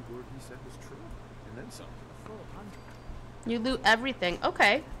 Every word he said was true, and then some. You loot everything.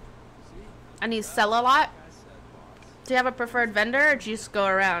 Okay. And you sell a lot? Do you have a preferred vendor, or do you just go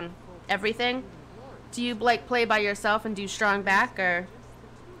around? Everything? Do you, like, play by yourself and do strong back, or...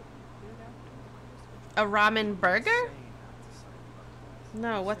 A ramen burger?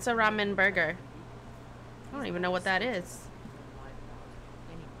 No, what's a ramen burger? I don't even know what that is.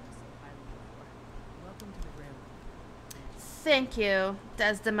 Thank you,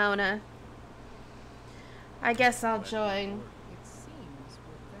 Desdemona. I guess I'll join. It seems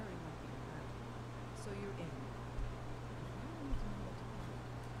we're very lucky to have you. So you're in. You need to know what to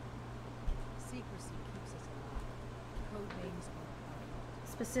do. Secrecy keeps us alive. Code names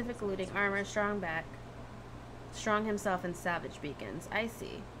are Specific looting, armor, strong back. Strong himself and savage beacons. I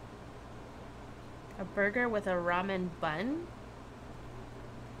see. A burger with a ramen bun?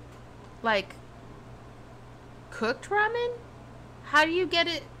 Like, cooked ramen? How do you get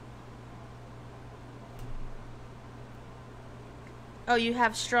it? Oh, you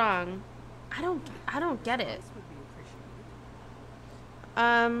have strong. I don't get it.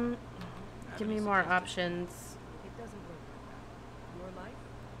 Give me more options. It doesn't work like that. Your life,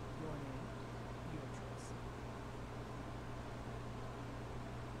 your name, your choice.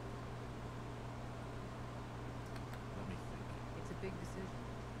 Let me think. It's a big decision.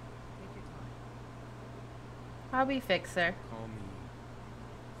 Take your time. I'll be Fixer. Call me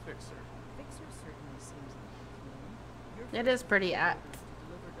Fixer. Fixer certainly seems like a name. It is pretty apt. To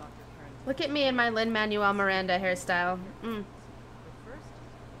deliver Dr. Karen. Look at me in my Lin-Manuel Miranda hairstyle. But first,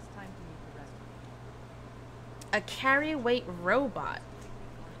 it's time to meet the rest of you. A carry weight robot.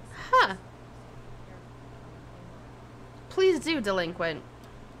 Huh. Please do, delinquent.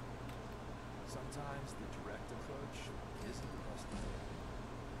 Sometimes the direct approach isn't the best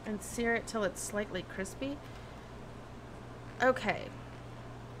idea. And sear it till it's slightly crispy. Okay.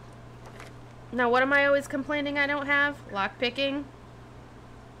 Now, what am I always complaining I don't have? Lockpicking?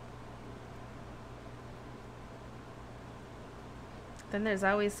 Then there's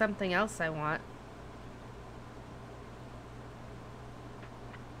always something else I want.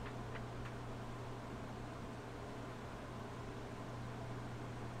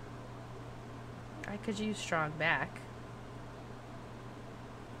 I could use strong back.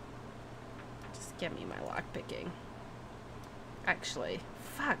 Just get me my lockpicking. Actually,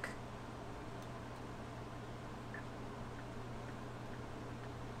 fuck.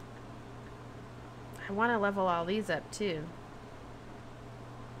 I want to level all these up too.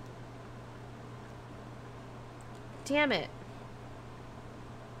 Damn it.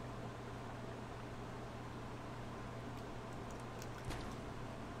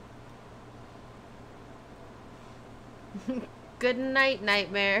 Good night,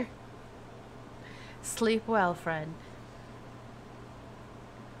 nightmare. Sleep well, friend.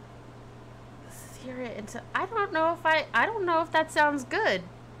 Sear it into... I don't know if that sounds good.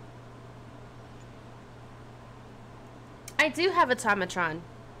 I do have automatron.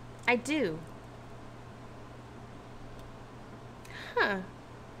 I do. Huh.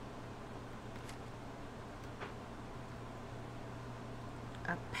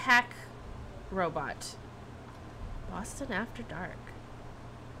 A pack robot. Boston After Dark.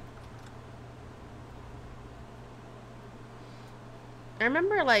 I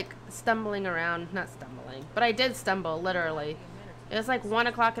remember, like, stumbling around. Not stumbling, but I did stumble, literally. It was like 1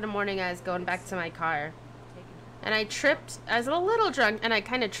 o'clock in the morning. I was going back to my car. And I tripped. I was a little drunk, and I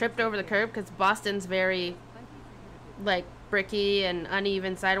kind of tripped over the curb because Boston's very, like, bricky and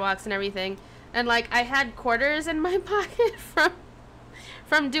uneven sidewalks and everything. And, like, I had quarters in my pocket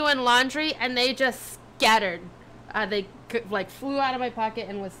from doing laundry, and they just scattered. They, like, flew out of my pocket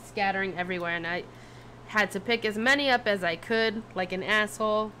and was scattering everywhere, and I had to pick as many up as I could, like an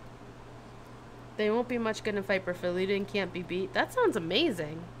asshole. They won't be much good in fight for Philly and can't be beat. That sounds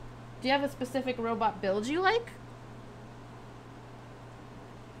amazing. Do you have a specific robot build you like?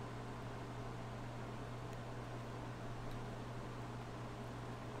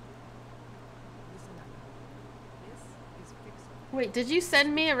 Wait, did you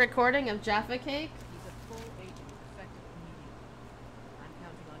send me a recording of Jaffa Cake? He's a full agent, effective immediately. I'm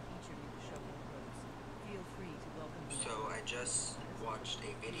counting on each of you to show him the ropes. Feel free to welcome him. So I just watched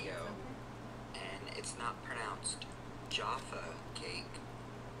a video, and it's not pronounced Jaffa cake.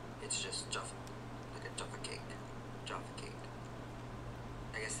 It's just Jaffa, like a Jaffa cake. Jaffa cake.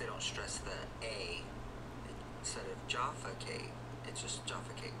 I guess they don't stress the A. Instead of Jaffa cake, it's just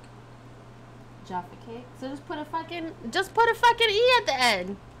Jaffa cake. Jaffa Cake? So just put a fucking E at the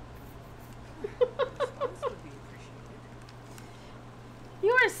end. You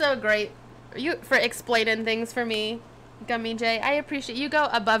are so great. You for explaining things for me, Gummy J. I appreciate you go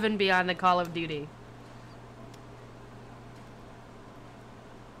above and beyond the Call of Duty.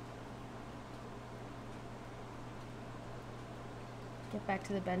 Get back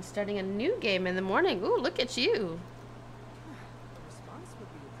to the bench, starting a new game in the morning. Ooh, look at you. The response would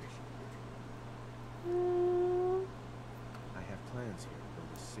be appreciated. I have plans here to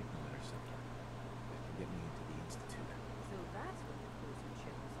build a signal interceptor that can get me into the Institute. So that's what the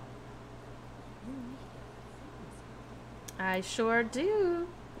cruiser was all about. You need that frequency. I sure do.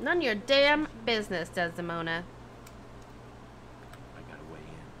 None of your damn business, Desdemona. I gotta weigh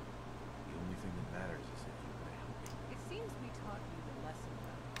in. The only thing that matters is if you're gonna help me. It seems we taught you the lesson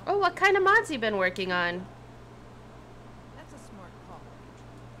about Oh, what kind of mods you been working on? that's a smart call, Agent.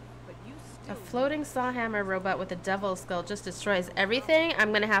 But you A still floating sawhammer robot with a devil skull just destroys everything?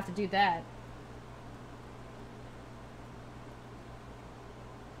 I'm gonna have to do that.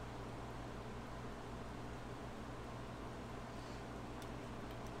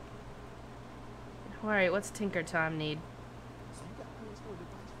 Alright, what's Tinker Tom need? So you got plans for a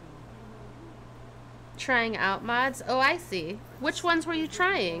device for Trying out mods? Oh, I see. Which ones were you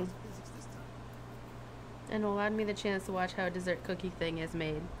trying? physics this time? And allowed me the chance to watch how a dessert cookie thing is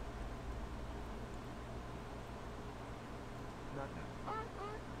made. Not now. Alright.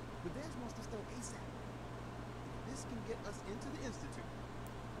 But Dez wants to start ASAP. If this can get us into the Institute.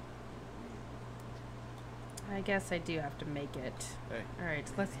 I guess I do have to make it. Hey.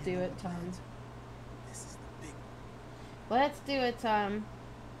 Alright, let's do it, Tom. This is the big one. Let's do it, Tom.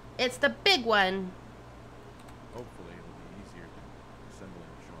 It's the big one. Hopefully it'll be easier than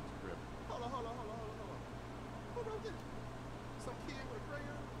assembling Sean's crib. Hold on. Who wrote this? Some kid with a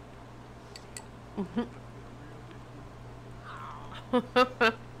crayon?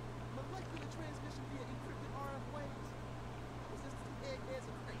 Molecular transmission via encrypted RF waves. Resistance to eggheads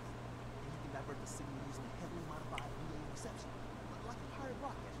are crazy. And you can divert the signal using a heavily modified VA reception. Like a pirate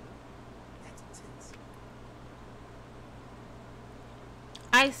rocket, you know? That's intense.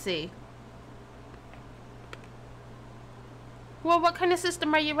 I see. Well, what kind of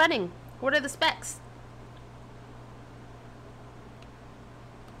system are you running? What are the specs?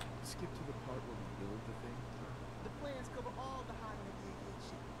 Skip to the part where we build the thing. The plans cover all the high-end egghead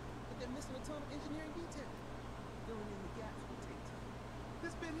shit, but they're missing a ton of engineering detail. Filling in the gaps will take time.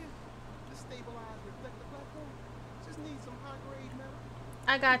 This bit here, the stabilized reflector platform, just needs some high-grade metal.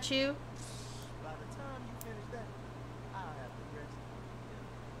 I got you. By the time you finish that, I'll have the rest.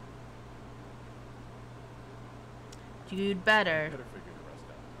 You'd better. Better figure the rest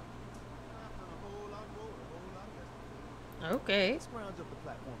out. I've done a whole lot more, a whole lot less. Okay. Scrounge up the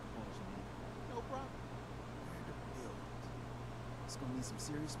platform components you need. No problem. Where to build it? It's gonna need some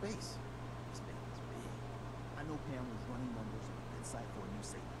serious space. This thing is big. I know Pam was running numbers on a good site for a new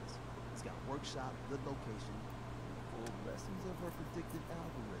safe house. It's got a workshop, good location, and full blessings of her predicted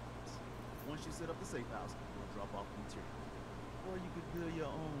algorithms. Once you set up the safe house, you'll drop off the material. Or you could build your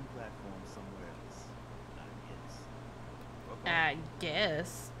own platform somewhere else. I guess. I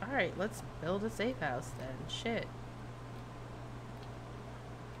guess. Alright, let's build a safe house then. Shit.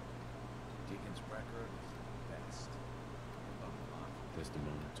 Dickens record is the best.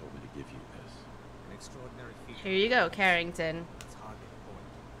 Desdemona told me to give you this. An extraordinary feat. Here you go, Carrington. Target point.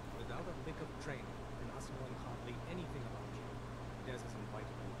 Without a lick of training, and us knowing hardly anything about you, Des has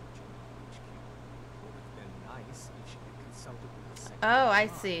invited you to join HQ. It would have been nice if she had consulted with the second. Oh, I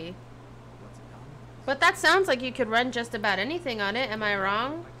see. What's it done? But that sounds like you could run just about anything on it. Am I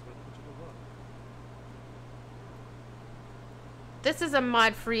wrong? Might as well put you to work. This is a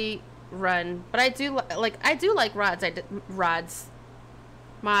mod-free run, but I do like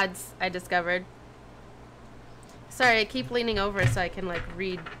mods I discovered. Sorry, I keep leaning over so I can like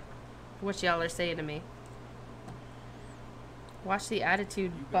read what y'all are saying to me. Watch the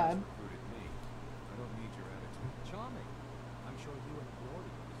attitude, You guys Bob. recruited me. I don't need your attitude. Charming. I'm sure you and Glory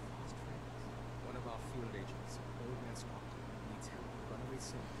will be fast friends. One of our field agents, Old Man Stockton, needs help with runaway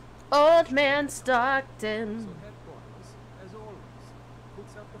sin. Old Man So Stockton. headquarters, as always,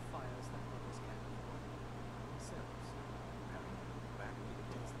 puts out the fires that others can't avoid themselves. Having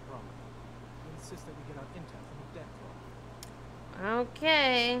problem. He insists that we get our intel from the death row.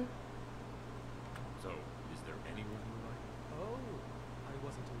 Okay. So, is there anyone you like? Oh, I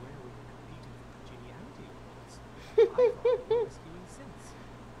wasn't aware we were competing for congeniality awards. I thought we were rescuing sins.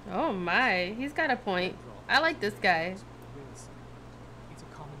 Oh my, he's got a point. I like this guy. It's a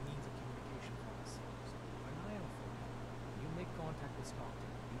common means of communication for us. So keep an eye out for it. When you make contact with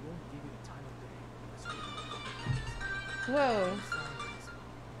Stockton, he won't give you the time of day. Whoa. Besides,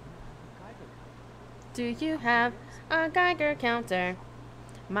 you have a Geiger counter. Do you have a Geiger counter?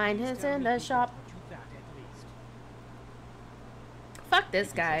 Mine Please is tell in me the people shop. taught you that at least. Fuck this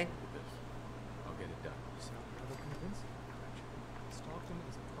You can guy. trust me with this. I'll get it done. You sound rather convincing, Ratchet. Stockton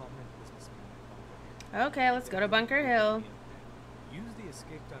is a prominent businessman in Bunker Hill. Okay, let's go to Bunker Hill. Use the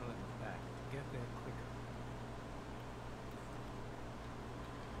escape tunnel at the back to get there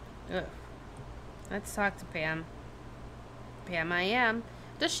quicker. Ugh. Let's talk to Pam. Pam, I am.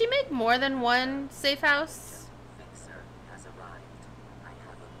 Does she make more than one safe house? Fixer has arrived. I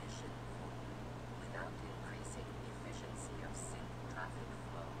have a mission for you. Without increasing efficiency of sync traffic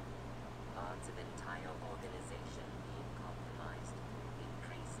flow, odds of entire organization being compromised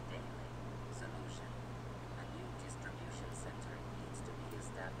increase daily. Solution: a new distribution center needs to be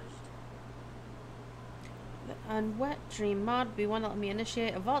established. On Wet Dream mod, we want to let me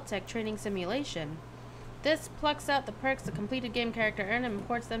initiate a Vault-Tec training simulation. This plucks out the perks the completed game character earned and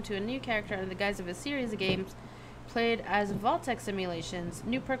imports them to a new character under the guise of a series of games played as Vault-Tec simulations.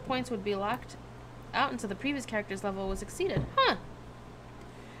 New perk points would be locked out until the previous character's level was exceeded. Huh.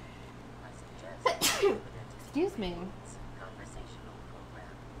 I suggest Excuse me. conversational program.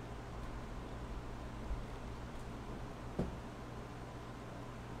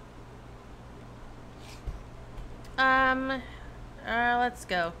 Let's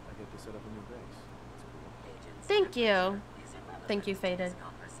go. I get to set up a new base. That's cool. Agents Thank you. is irrelevant Thank you, to Faded. this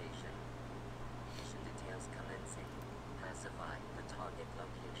conversation. Mission details commencing. Pacify the target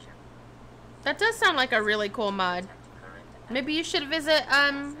location. That does sound like a really cool mod. Protect current Maybe you should visit,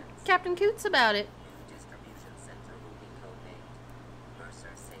 Captain Coots about it. new distribution center will be codenamed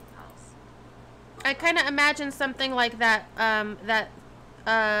Mercer Safe House. I kind of imagine something like that,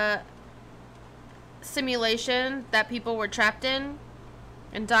 simulation that people were trapped in.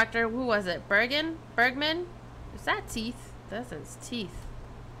 And Dr. Who was it? Bergman? Is that teeth? This is teeth.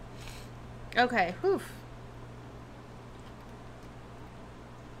 Okay, whew.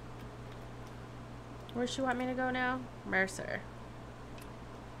 Where does she want me to go now? Mercer.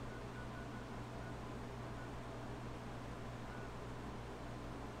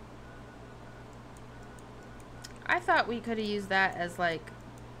 I thought we could have used that as like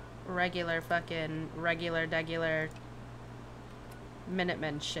regular degular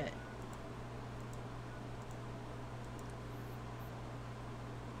Minutemen shit.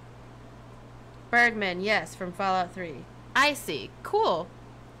 Bergman, yes, from Fallout 3. I see. Cool.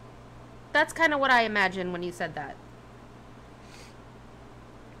 That's kind of what I imagined when you said that.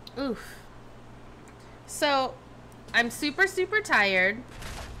 Oof. So, I'm super tired.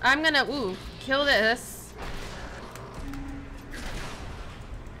 I'm gonna, kill this.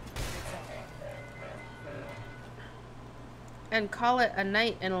 And call it a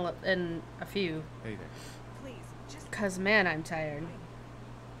night in a few. Hey there. Please, just. Cause man, I'm tired.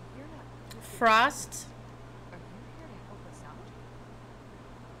 You're not. Frost. Are you here to help us out?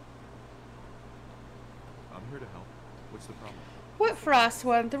 I'm here to help. What's the problem? What Frost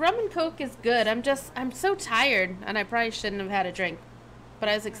one? The rum and coke is good. I'm so tired, and I probably shouldn't have had a drink, but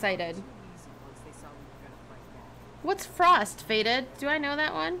I was excited. Too easy once they saw we were gonna fight back. What's Frost, Faded? Do I know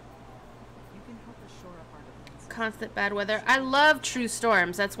that one? You can help us shore up our defenses. Constant bad weather. I love True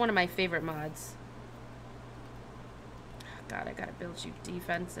Storms. That's one of my favorite mods. God, I gotta build you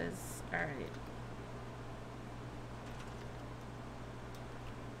defenses. Alright.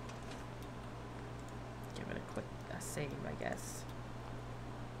 Give it a quick save, I guess.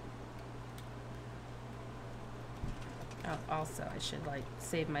 Oh, also, I should, like,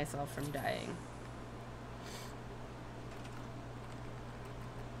 save myself from dying.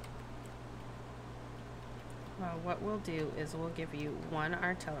 Well, what we'll do is we'll give you 1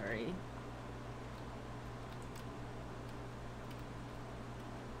 artillery.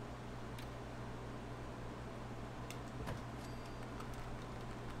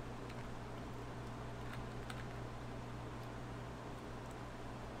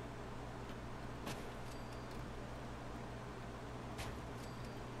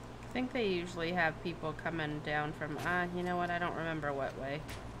 I think they usually have people coming down from, you know what, I don't remember what way.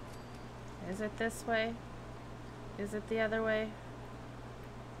 Is it this way? Is it the other way?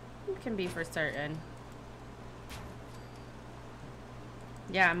 Who can be for certain?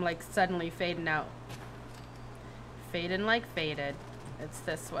 Yeah, I'm like suddenly fading out. Fading like faded. It's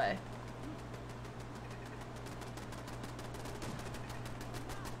this way.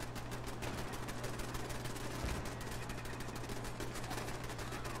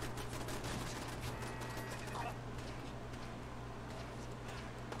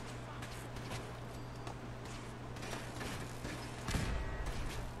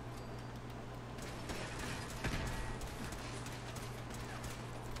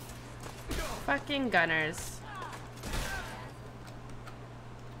 Fucking gunners.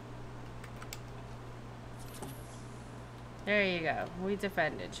 There you go. We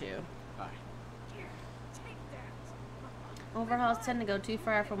defended you. Overhauls tend to go too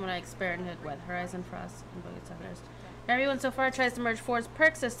far from what I experimented with. Horizon Frost and Boogie Settlers. Everyone so far tries to merge 4's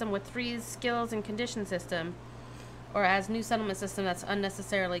perk system with 3's skills and condition system. Or as new settlement system that's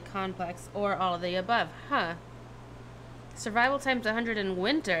unnecessarily complex. Or all of the above. Huh. Survival times 100 in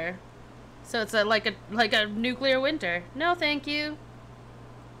winter. So it's like a nuclear winter. No, thank you.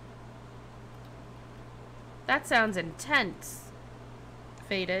 That sounds intense.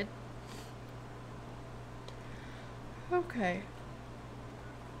 Faded. Okay.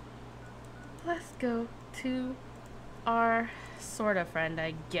 Let's go to our sorta friend,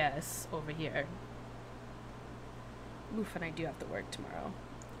 I guess, over here. Oof, and I do have to work tomorrow.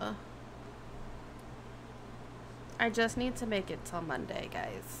 I just need to make it till Monday,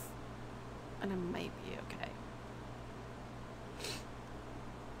 guys. And it might be okay.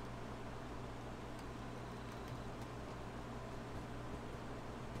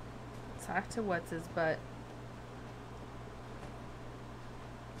 Talk to what's his butt.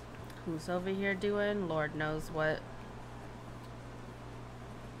 Who's over here doing? Lord knows what.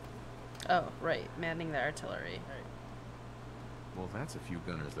 Oh, right. Manning the artillery. Well, that's a few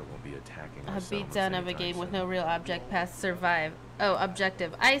gunners that won't be attacking A our settlements beatdown of a anytime game with soon. no real object past survive. Oh,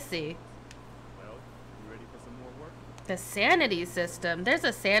 objective. I see. Well, you ready for some more work? The sanity system. There's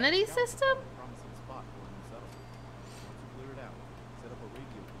a sanity system? Promising spot for a new settlement. Once you clear it out, set up a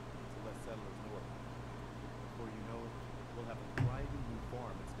radio feed to let settlers know about it. Before you know it, we'll have a thriving new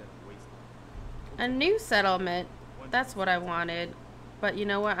farm instead of Wasteland. A new settlement. That's what I wanted. But you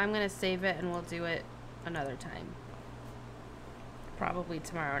know what? I'm going to save it and we'll do it another time. Probably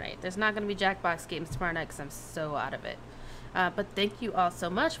tomorrow night. There's not going to be Jackbox games tomorrow night because I'm so out of it. But thank you all so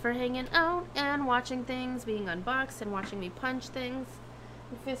much for hanging out and watching things being unboxed and watching me punch things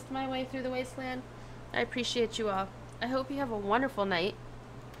and fist my way through the Wasteland. I appreciate you all. I hope you have a wonderful night.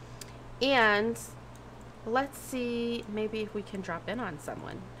 And let's see maybe if we can drop in on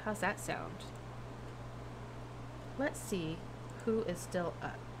someone. How's that sound? Let's see who is still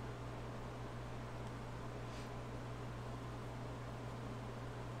up.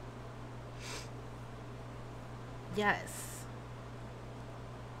 Yes.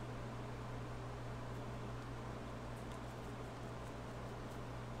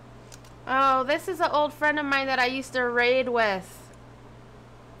 Oh, this is an old friend of mine that I used to raid with.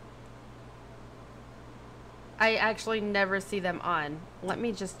 I actually never see them on. Let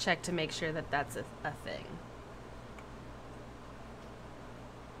me just check to make sure that that's a thing.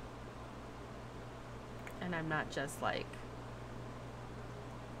 And I'm not just like...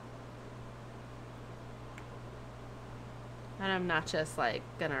 And I'm not just like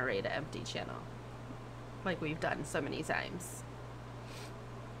gonna raid an empty channel like we've done so many times.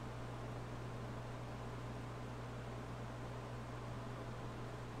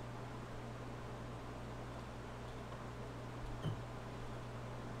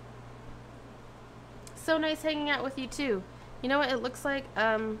 So nice hanging out with you too. You know what it looks like?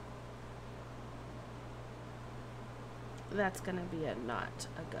 That's gonna be a not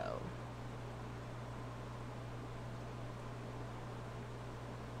a go.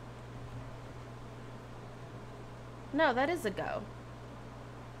 No, that is a go.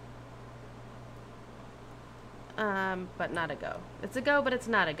 But not a go. It's a go, but it's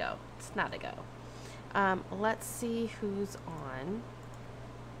not a go. It's not a go. Let's see who's on.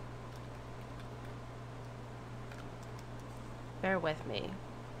 Bear with me.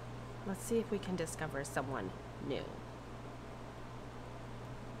 Let's see if we can discover someone new.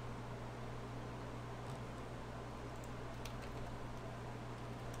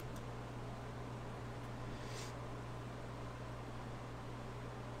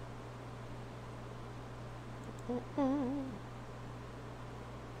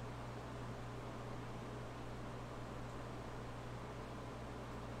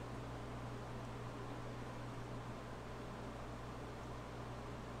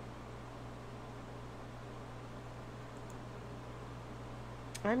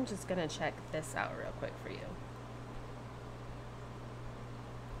 I'm just gonna check this out real quick for you.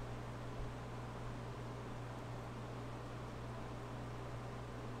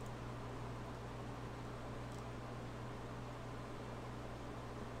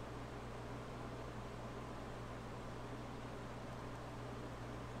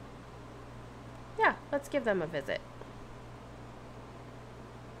 Let's give them a visit.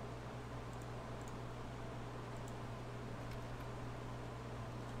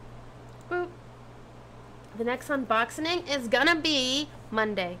 Boop. The next unboxing is gonna be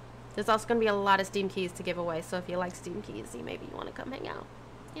Monday. There's also gonna be a lot of Steam keys to give away, so if you like Steam keys, maybe you want to come hang out.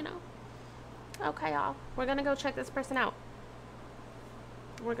 You know? Okay, y'all. We're gonna go check this person out.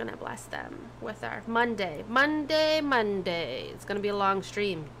 We're gonna bless them with our Monday. Monday. It's gonna be a long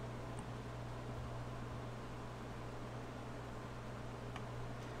stream.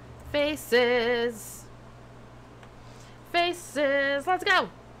 Faces. Let's go.